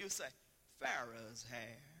Monroe. You say, Farrah's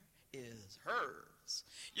hair is hers.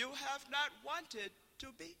 You have not wanted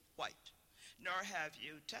to be white, nor have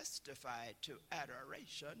you testified to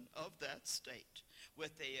adoration of that state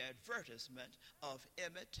with the advertisement of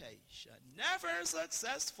imitation. Never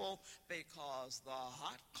successful because the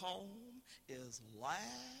hot comb is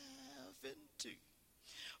laughing too.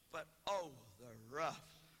 But oh, the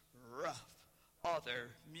rough, rough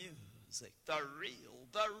other music, the real,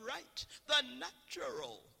 the right, the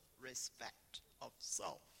natural respect of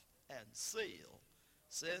self and seal.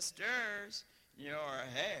 Sisters, your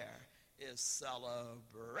hair is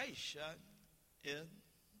celebration in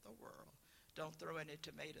the world. Don't throw any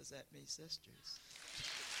tomatoes at me, sisters.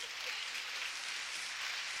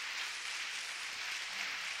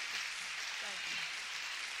 Thank you.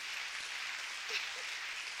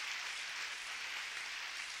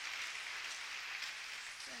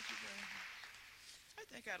 Thank you very much. I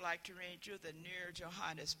think I'd like to read you the Near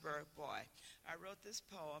Johannesburg Boy. I wrote this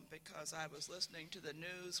poem because I was listening to the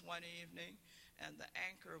news one evening, and the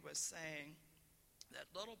anchor was saying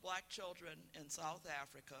that little black children in South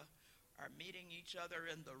Africa are meeting each other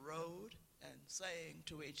in the road and saying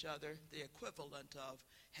to each other the equivalent of,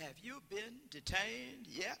 "Have you been detained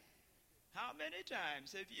yet? How many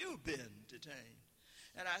times have you been detained?"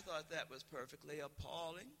 And I thought that was perfectly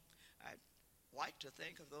appalling. I'd like to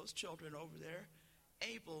think of those children over there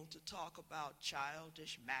able to talk about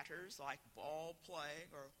childish matters like ball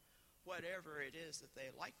playing or whatever it is that they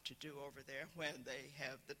like to do over there when they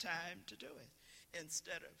have the time to do it,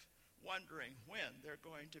 instead of wondering when they're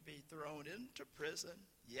going to be thrown into prison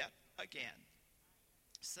yet again.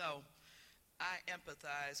 So I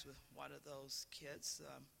empathize with one of those kids.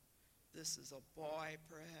 This is a boy,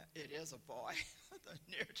 perhaps. It is a boy, the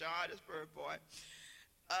Near Johannesburg Boy.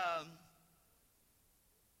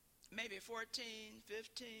 Maybe 14,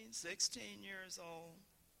 15, 16 years old.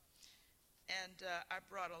 And I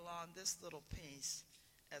brought along this little piece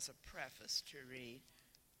as a preface to read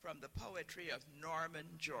from the poetry of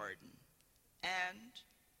Norman Jordan. And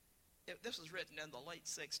this was written in the late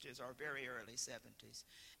 60s or very early 70s.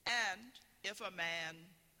 And if a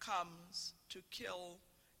man comes to kill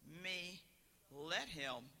me, let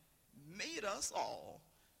him meet us all.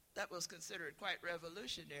 That was considered quite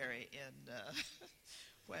revolutionary in the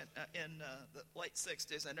late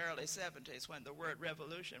 60s and early 70s, when the word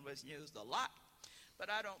revolution was used a lot. But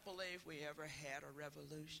I don't believe we ever had a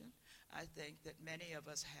revolution. I think that many of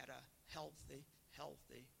us had a healthy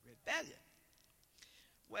rebellion.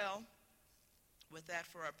 Well, with that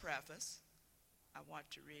for a preface, I want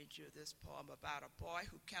to read you this poem about a boy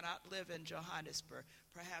who cannot live in Johannesburg.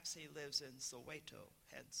 Perhaps he lives in Soweto,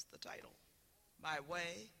 hence the title. My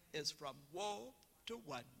way is from woe to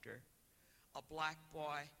wonder. A black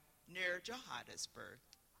boy near Johannesburg,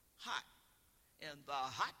 hot in the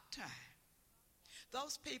hot time.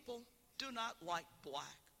 Those people do not like black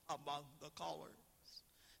among the colors.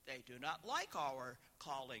 They do not like our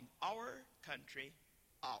calling our country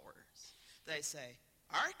ours. They say,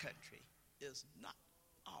 our country is not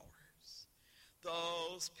ours.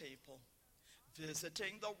 Those people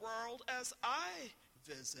visiting the world as I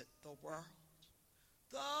visit the world.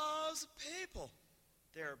 Those people,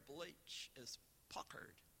 their bleach is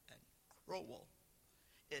puckered and cruel.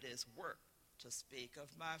 It is work to speak of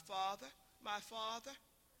my father. My father,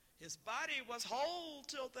 his body was whole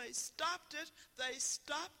till they stopped it. They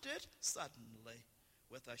stopped it suddenly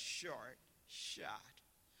with a short shot.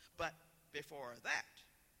 But before that,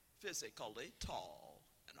 physically tall.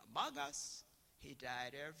 And among us, he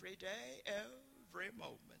died every day, every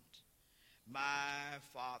moment. My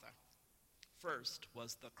father, first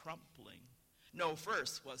was the crumpling. No,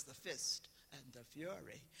 first was the fist and the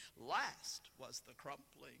fury. Last was the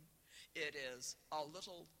crumpling. It is a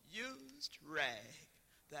little used rag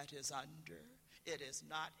that is under. It is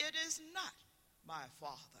not my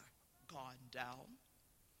father gone down.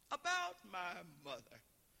 About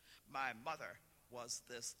my mother was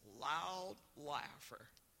this loud laugher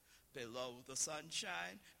below the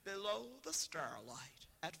sunshine, below the starlight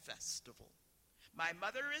at festival. My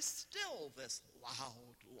mother is still this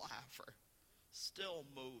loud laugher, still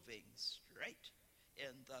moving straight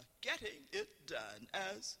in the getting it done,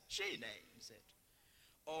 as she names it.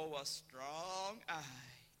 Oh, a strong eye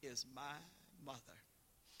is my mother,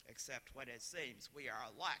 except when it seems we are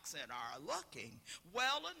lax in our looking.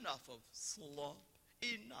 Well, enough of slump,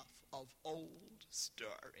 enough of old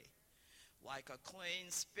story. Like a clean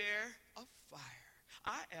spear of fire,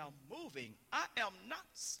 I am moving. I am not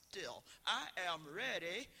still. I am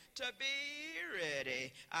ready to be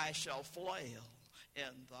ready. I shall flail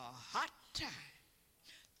in the hot time.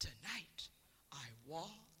 Tonight I walk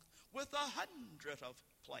with 100 of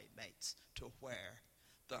playmates to where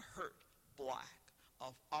the hurt black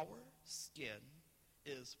of our skin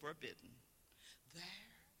is forbidden.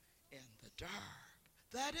 There in the dark,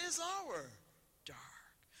 that is our dark.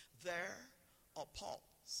 There a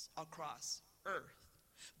pulse across earth,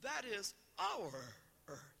 that is our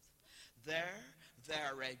earth. There,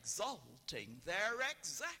 they're exalting, they're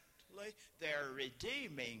exactly, they're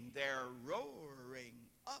redeeming, they're roaring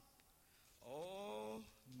up. Oh,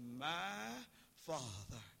 my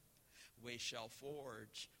Father, we shall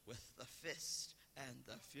forge with the fist and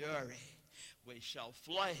the fury. We shall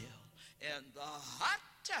flail in the hot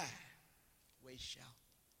time. We shall.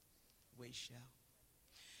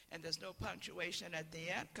 And there's no punctuation at the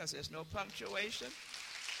end, because there's no punctuation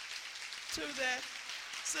to that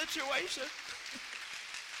situation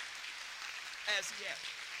as yet.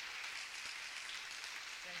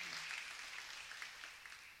 Thank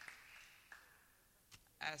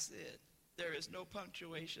you. I said, there is no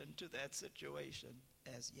punctuation to that situation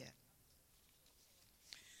as yet.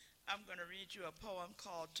 I'm going to read you a poem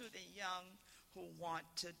called To the Young Who Want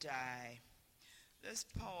to Die. This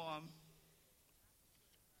poem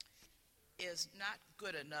is not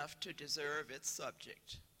good enough to deserve its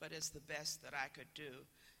subject, but it's the best that I could do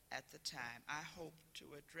at the time. I hope to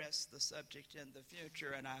address the subject in the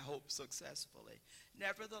future, and I hope successfully.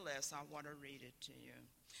 Nevertheless, I want to read it to you.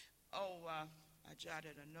 I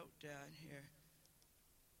jotted a note down here.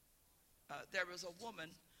 There was a woman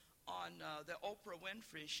on the Oprah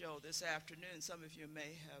Winfrey show this afternoon. Some of you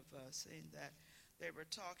may have seen that. They were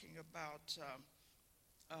talking about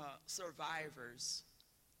survivors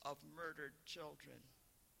of murdered children.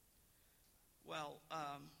 Well,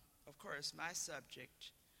 of course, my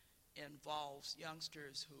subject involves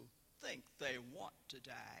youngsters who think they want to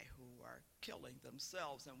die, who are killing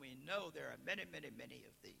themselves, and we know there are many, many, many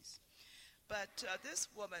of these. But this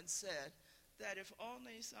woman said that if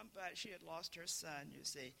only somebody, she had lost her son, you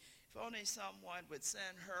see, if only someone would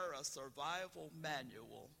send her a survival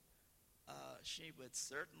manual, she would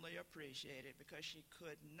certainly appreciate it, because she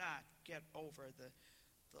could not get over the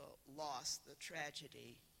loss, the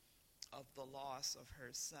tragedy of the loss of her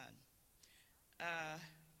son.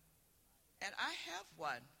 And I have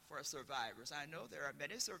one for survivors. I know there are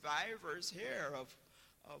many survivors here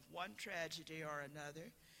of one tragedy or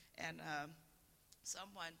another. And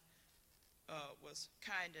someone was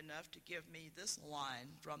kind enough to give me this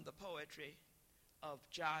line from the poetry of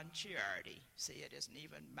John Ciardi. See, it isn't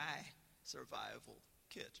even my survival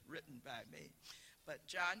kit written by me. But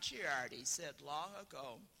John Ciardi said long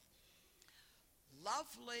ago,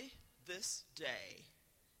 "Lovely this day,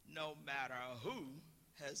 no matter who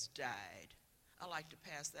has died." I like to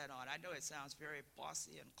pass that on. I know it sounds very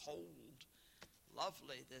bossy and cold.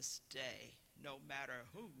 Lovely this day, no matter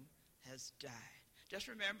who has died. Just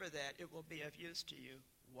remember that. It will be of use to you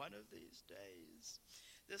one of these days.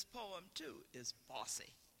 This poem, too, is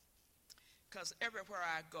bossy. Because everywhere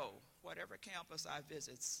I go, whatever campus I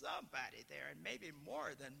visit, somebody there, and maybe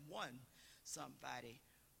more than one somebody,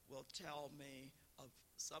 will tell me of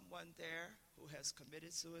someone there who has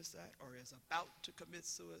committed suicide or is about to commit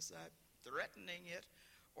suicide, threatening it,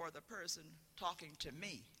 or the person talking to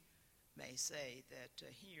me may say that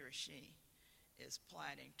he or she is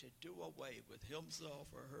planning to do away with himself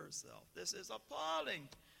or herself. This is appalling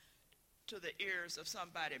to the ears of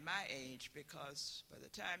somebody my age, because by the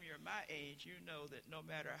time you're my age, you know that no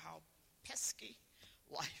matter how pesky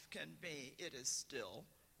life can be, it is still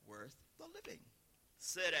worth the living.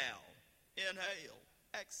 Sit down, inhale,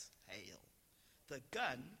 exhale. The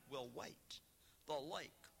gun will wait. The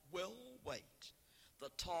lake will wait. The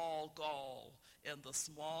tall gall in the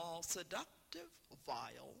small seductive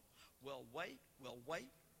vial will wait, will wait,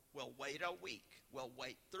 will wait a week, will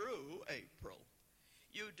wait through April.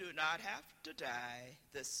 You do not have to die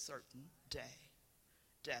this certain day.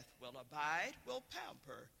 Death will abide, will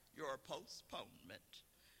pamper your postponement.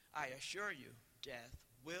 I assure you, death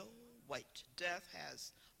will wait. Death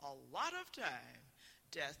has a lot of time.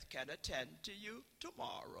 Death can attend to you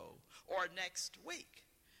tomorrow or next week.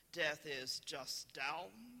 Death is just down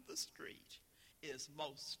the street, is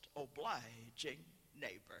most obliging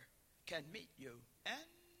neighbor, can meet you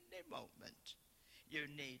any moment. You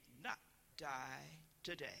need not die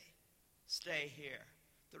today. Stay here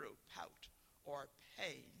through pout or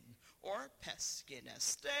pain or peskiness.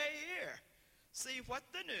 Stay here. See what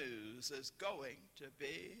the news is going to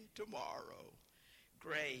be tomorrow.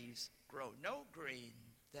 Graves grow no green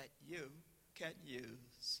that you can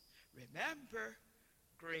use. Remember,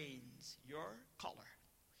 green's your color.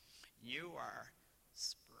 You are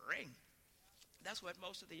spring. That's what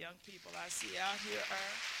most of the young people I see out here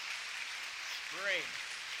are. Spring.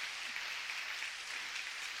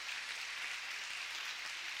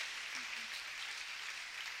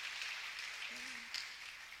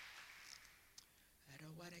 I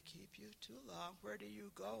don't want to keep you too long. Where do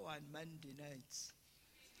you go on Monday nights?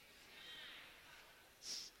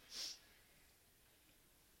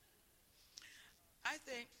 I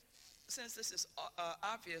think, since this is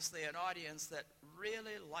obviously an audience that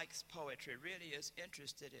really likes poetry, really is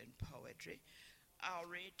interested in poetry, I'll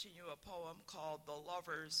read to you a poem called The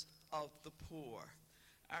Lovers of the Poor.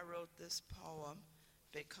 I wrote this poem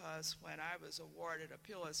because when I was awarded a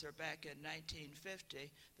Pulitzer back in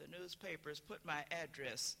 1950, the newspapers put my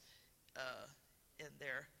address in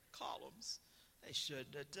their columns. They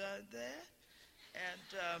shouldn't have done that.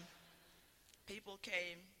 And people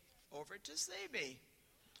came over to see me,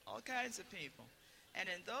 all kinds of people. And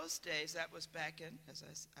in those days, that was back in, as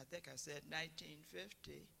I think I said,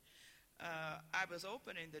 1950, I was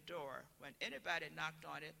opening the door. When anybody knocked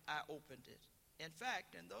on it, I opened it. In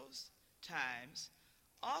fact, in those times,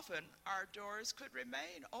 often our doors could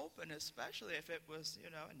remain open, especially if it was,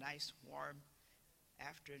 a nice warm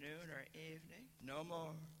afternoon or evening. No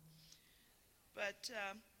more. But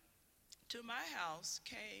to my house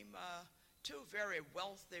came two very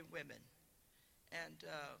wealthy women. And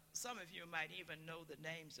some of you might even know the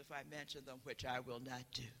names if I mention them, which I will not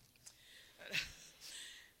do.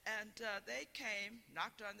 And they came,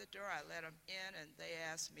 knocked on the door, I let them in, and they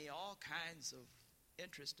asked me all kinds of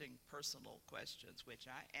interesting personal questions, which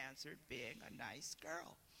I answered being a nice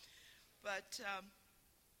girl. But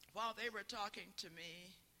while they were talking to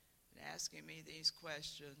me and asking me these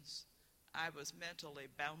questions, I was mentally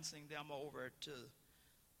bouncing them over to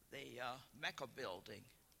the Mecca building.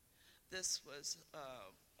 This was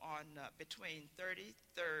on between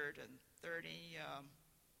 33rd and 34th,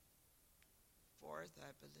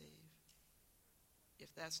 I believe.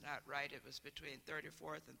 If that's not right, it was between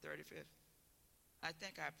 34th and 35th. I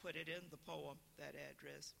think I put it in the poem, that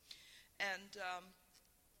address. And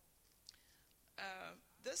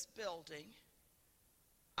this building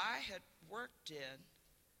I had worked in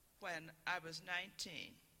when I was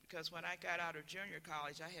 19, because when I got out of junior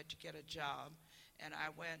college, I had to get a job, and I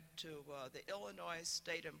went to the Illinois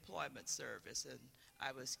State Employment Service, and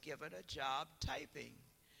I was given a job typing,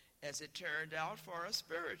 as it turned out, for a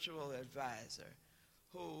spiritual advisor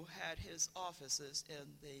who had his offices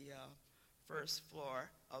in the first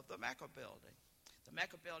floor of the Mecca building. The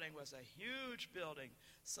Mecca building was a huge building,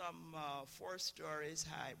 some 4 stories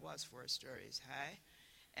high, was 4 stories high,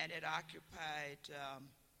 and it occupied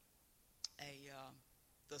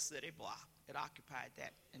the city block. It occupied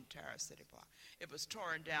that entire city block. It was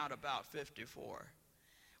torn down about 54.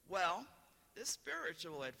 Well, this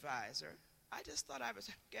spiritual advisor, I just thought I was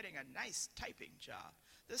getting a nice typing job.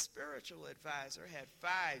 This spiritual advisor had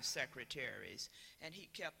 5 secretaries, and he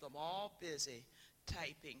kept them all busy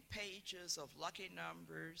typing pages of lucky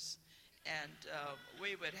numbers, and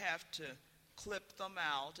we would have to clip them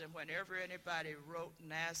out, and whenever anybody wrote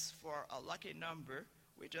and asked for a lucky number,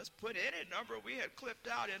 we just put any number we had clipped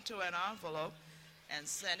out into an envelope and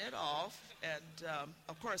sent it off. And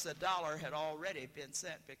of course $1 had already been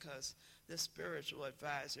sent because this spiritual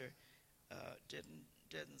advisor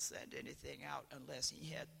didn't send anything out unless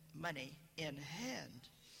he had money in hand.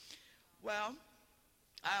 Well,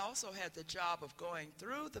 I also had the job of going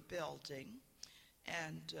through the building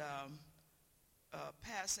and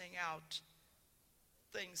passing out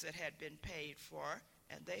things that had been paid for,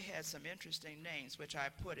 and they had some interesting names, which I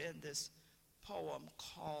put in this poem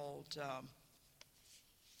called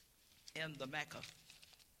In the Mecca.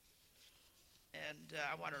 And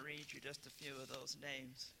I want to read you just a few of those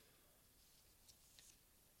names.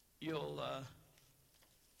 You'll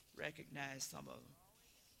recognize some of them.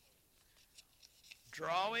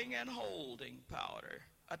 Drawing and holding powder,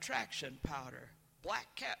 attraction powder, black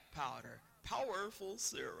cat powder, powerful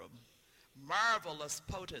serum, marvelous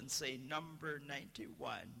potency number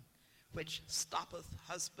 91, which stoppeth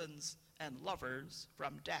husbands and lovers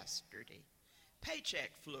from dastardy,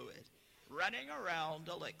 paycheck fluid, running around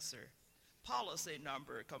elixir, policy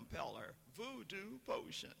number compeller, voodoo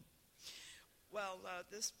potion. Well,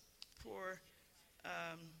 this poor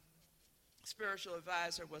spiritual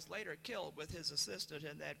advisor was later killed with his assistant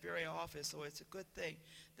in that very office, so it's a good thing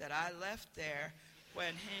that I left there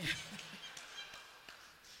when he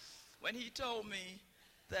when he told me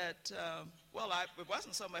that, it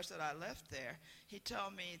wasn't so much that I left there. He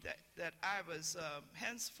told me that I was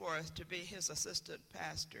henceforth to be his assistant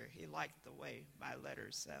pastor. He liked the way my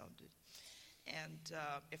letters sounded. And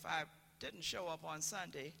if I didn't show up on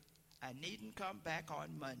Sunday, I needn't come back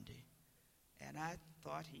on Monday. And I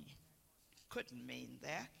thought he couldn't mean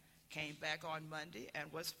that. Came back on Monday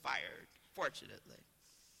and was fired, fortunately.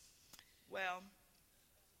 Well,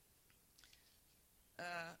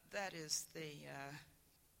 that is the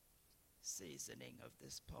seasoning of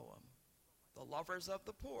this poem. The lovers of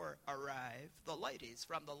the poor arrive. The ladies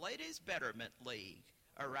from the Ladies' Betterment League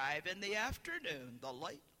arrive in the afternoon, the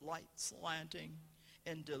late light slanting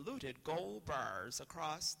in diluted gold bars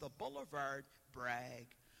across the boulevard brag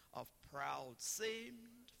of proud seamed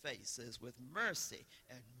faces with mercy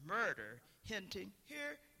and murder hinting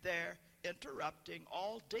here, there, interrupting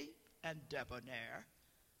all deep and debonair,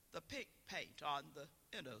 the pink paint on the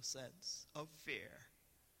innocence of fear.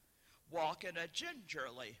 Walk in a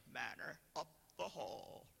gingerly manner up the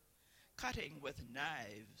hall, cutting with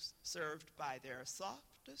knives served by their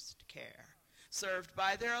softest care, served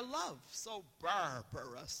by their love so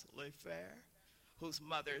barbarously fair, whose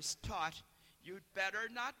mothers taught you'd better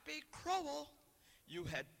not be cruel, you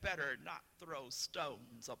had better not throw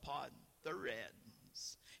stones upon the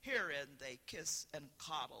wrens. Herein they kiss and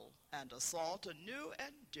coddle and assault anew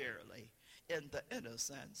and dearly in the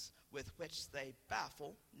innocence with which they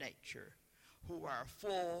baffle nature, who are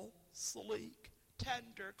full, sleek,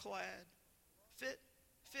 tender-clad, fit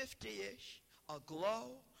 50-ish,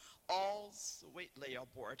 aglow, all sweetly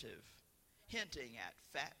abortive, hinting at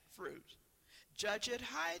fat fruit. Judge it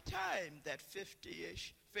high time that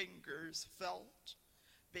 50-ish fingers felt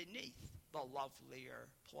beneath the lovelier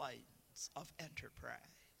plains of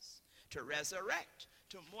enterprise, to resurrect,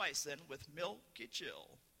 to moisten with milky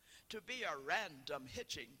chill, to be a random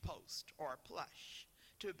hitching post or plush,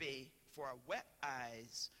 to be for wet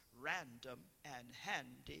eyes random and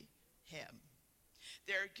handy hem.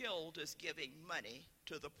 Their guild is giving money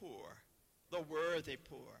to the poor, the worthy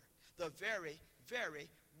poor, the very, very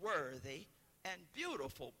worthy and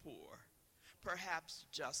beautiful poor, perhaps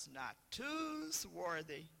just not too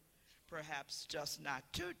swarthy, perhaps just not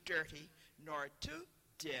too dirty, nor too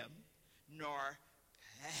dim, nor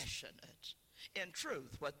passionate. In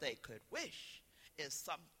truth, what they could wish is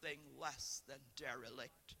something less than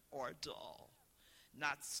derelict or dull.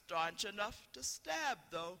 Not staunch enough to stab,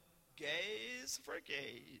 though, gaze for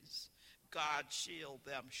gaze. God shield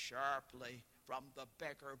them sharply from the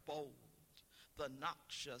beggar bold, the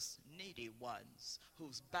noxious needy ones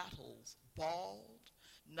whose battles bald,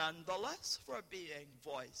 nonetheless for being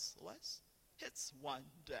voiceless, hits one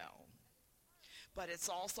down. But it's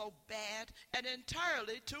also bad and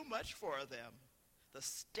entirely too much for them. The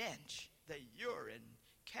stench, the urine,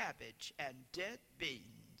 cabbage, and dead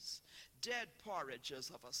beans, dead porridges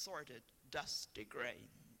of assorted dusty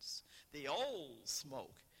grains, the old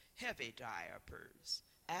smoke, heavy diapers,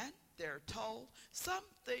 and they're told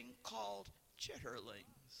something called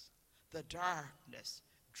chitterlings, the darkness,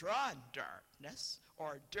 drawn darkness,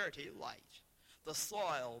 or dirty light, the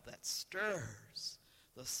soil that stirs,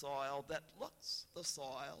 the soil that looks the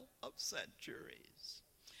soil of centuries.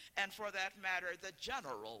 And for that matter, the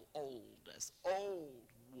general oldness,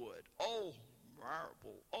 old wood, old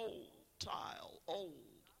marble, old tile, old,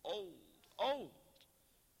 old.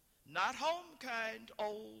 Not home kind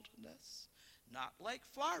oldness, not Lake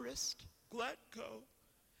Forest, Glencoe.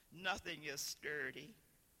 Nothing is sturdy,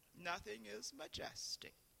 nothing is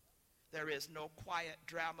majestic. There is no quiet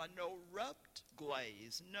drama, no rubbed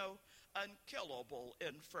glaze, no unkillable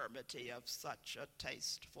infirmity of such a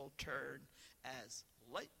tasteful turn as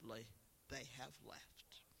lately they have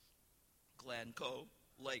left. Glencoe,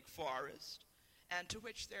 Lake Forest, and to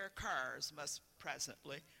which their cars must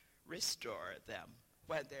presently restore them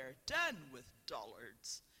when they're done with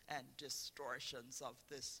dullards and distortions of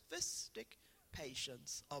this fistic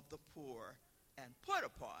patience of the poor and put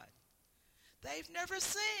upon. They've never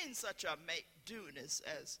seen such a make-do-ness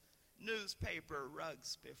as newspaper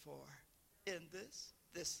rugs before. In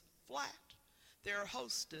this flat, their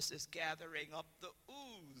hostess is gathering up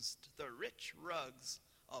the rich rugs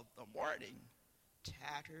of the morning,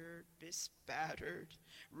 tattered, bespattered,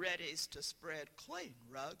 ready to spread clean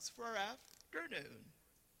rugs for afternoon.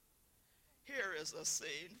 Here is a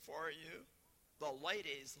scene for you. The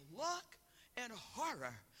ladies look in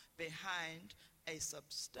horror behind a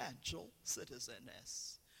substantial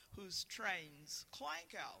citizeness whose trains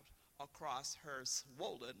clank out across her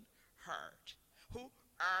swollen heart, who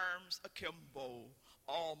arms akimbo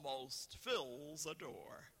almost fills a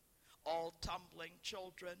door. All tumbling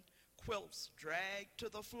children, quilts dragged to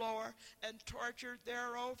the floor and tortured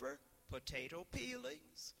thereover, potato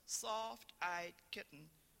peelings, soft-eyed kitten,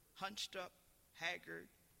 hunched up, haggard,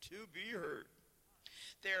 to be heard.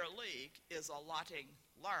 Their league is allotting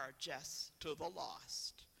largesse to the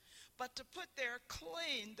lost. But to put their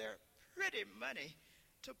pretty money,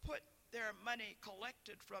 to put their money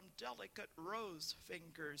collected from delicate rose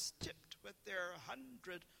fingers tipped with their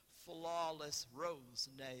 100 flawless rose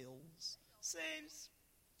nails, seems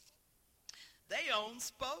they own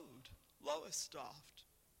Spode, Lowestoft,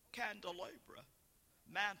 candelabra,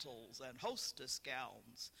 mantles and hostess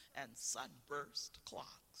gowns and sunburst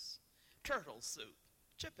clocks, turtle soup,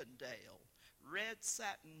 Chippendale, red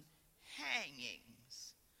satin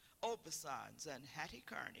hangings, Aubusons and Hattie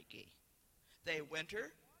Carnegie. They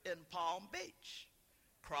winter in Palm Beach,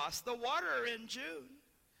 cross the water in June,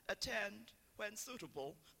 attend, when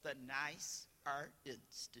suitable, the Nice Art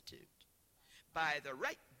Institute, buy the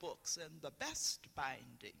right books in the best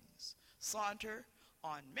bindings, saunter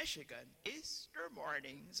on Michigan Easter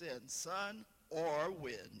mornings in sun or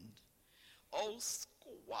wind. Oh,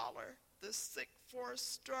 squalor, this thick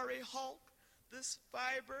four-story hulk, this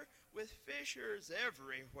fiber with fissures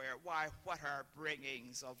everywhere. Why, what are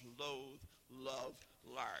bringings of loathe, love,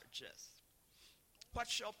 largest? What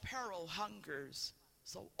shall peril hungers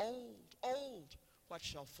so old? What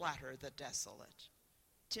shall flatter the desolate?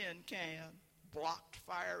 Tin can, blocked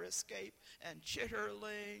fire escape, and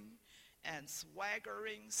chitterling, and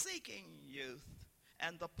swaggering seeking youth,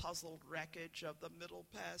 and the puzzled wreckage of the middle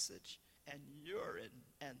passage, and urine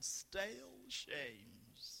and stale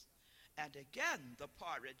shames, and again the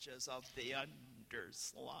porridges of the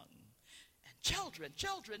underslung, and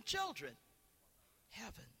children.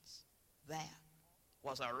 Heavens, that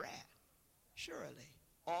was a rat, surely,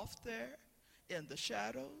 off there in the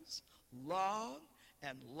shadows, long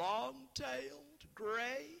and long-tailed,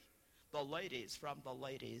 gray. The ladies from the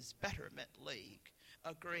Ladies' Betterment League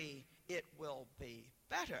agree it will be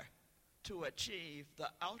better to achieve the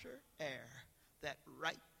outer air that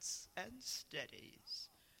rights and steadies,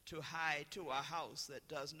 to hie to a house that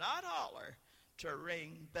does not holler, to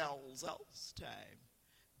ring bells else time.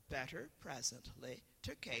 Better presently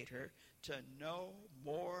to cater to no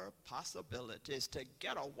more possibilities to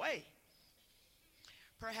get away.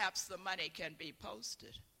 Perhaps the money can be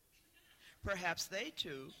posted. Perhaps they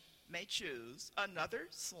too may choose another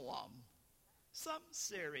slum, some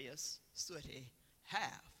serious, sooty,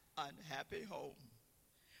 half unhappy home,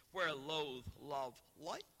 where loathe love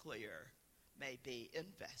likelier may be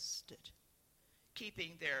invested,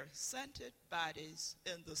 keeping their scented bodies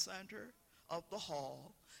in the center of the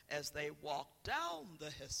hall as they walk down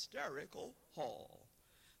the hysterical hall.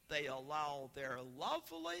 They allow their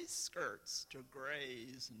lovely skirts to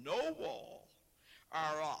graze no wall,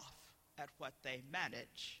 are off at what they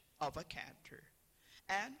manage of a canter,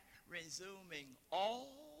 and resuming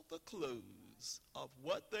all the clues of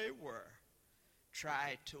what they were,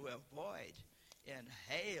 try to avoid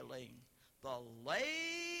inhaling the laden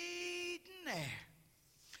air.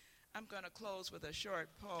 I'm going to close with a short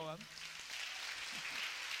poem.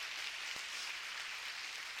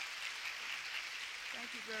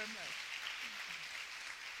 Thank you very much.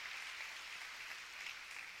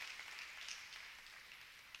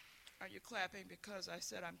 Are you clapping because I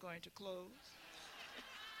said I'm going to close?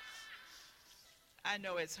 I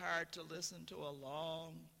know it's hard to listen to a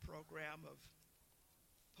long program of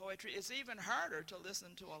poetry. It's even harder to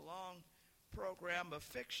listen to a long program of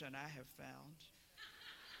fiction, I have found.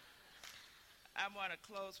 I want to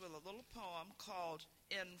close with a little poem called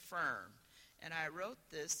Infirm. And I wrote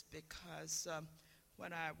this because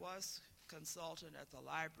when I was consultant at the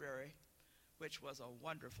library, which was a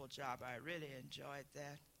wonderful job, I really enjoyed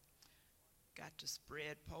that. Got to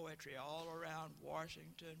spread poetry all around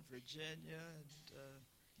Washington, Virginia,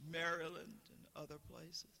 and Maryland, and other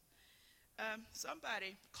places.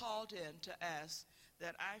 Somebody called in to ask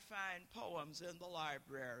that I find poems in the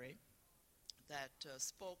library that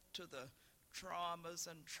spoke to the traumas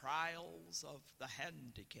and trials of the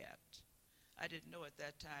handicapped. I didn't know at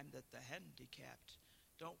that time that the handicapped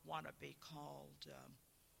don't want to be called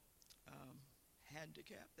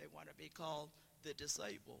handicapped. They want to be called the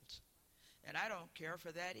disabled. And I don't care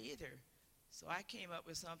for that either. So I came up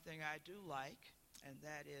with something I do like, and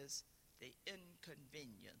that is the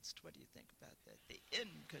inconvenienced. What do you think about that? The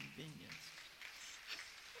inconvenienced.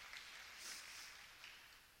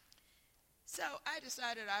 So I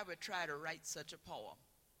decided I would try to write such a poem.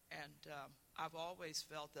 And I've always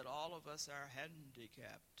felt that all of us are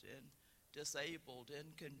handicapped and disabled,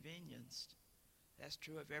 inconvenienced. That's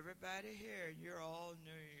true of everybody here. You're all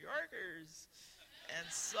New Yorkers.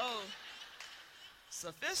 And so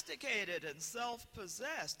sophisticated and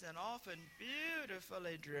self-possessed and often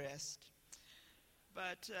beautifully dressed.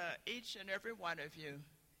 But each and every one of you,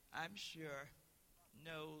 I'm sure,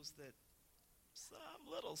 knows that some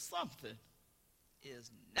little something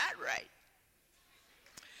is not right.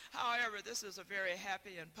 However, this is a very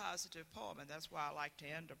happy and positive poem, and that's why I like to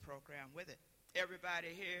end a program with it.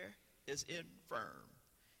 Everybody here is infirm.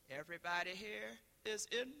 Everybody here is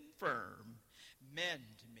infirm.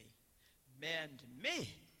 Mend me,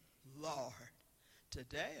 Lord.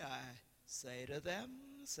 Today I say to them,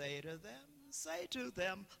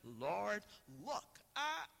 Lord, look,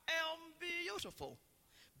 I am beautiful,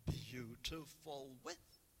 beautiful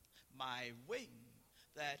with my wing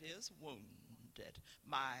that is wounded,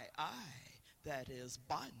 my eye that is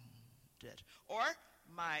bonded, or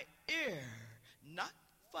my ear not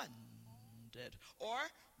funded, or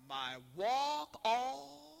my walk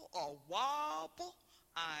all a wobble.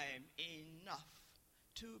 I'm enough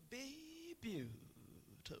to be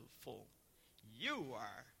beautiful. You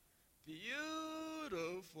are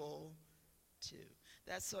beautiful too.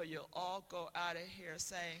 That's so you'll all go out of here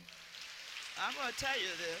saying, I'm going to tell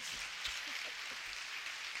you this.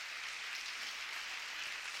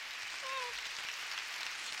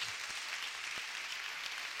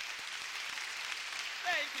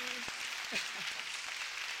 Thank you.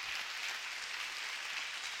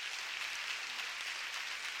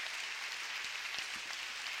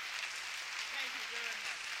 Thank you very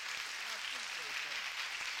much. I appreciate that.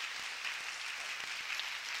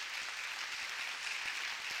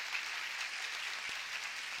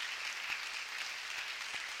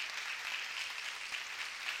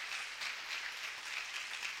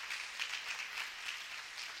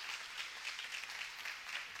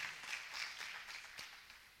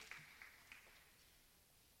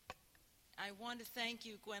 I want to thank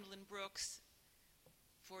you, Gwendolyn Brooks,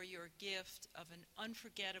 for your gift of an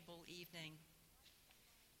unforgettable evening.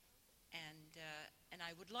 And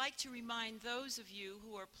I would like to remind those of you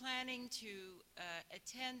who are planning to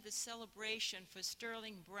attend the celebration for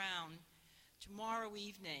Sterling Brown tomorrow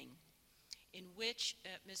evening, in which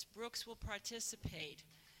Ms. Brooks will participate,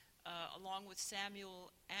 along with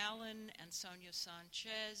Samuel Allen and Sonia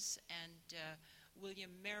Sanchez and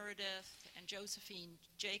William Meredith and Josephine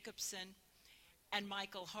Jacobson and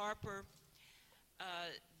Michael Harper,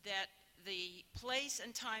 that the place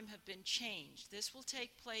and time have been changed. This will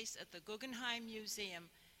take place at the Guggenheim Museum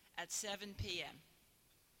at 7 p.m.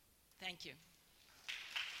 Thank you.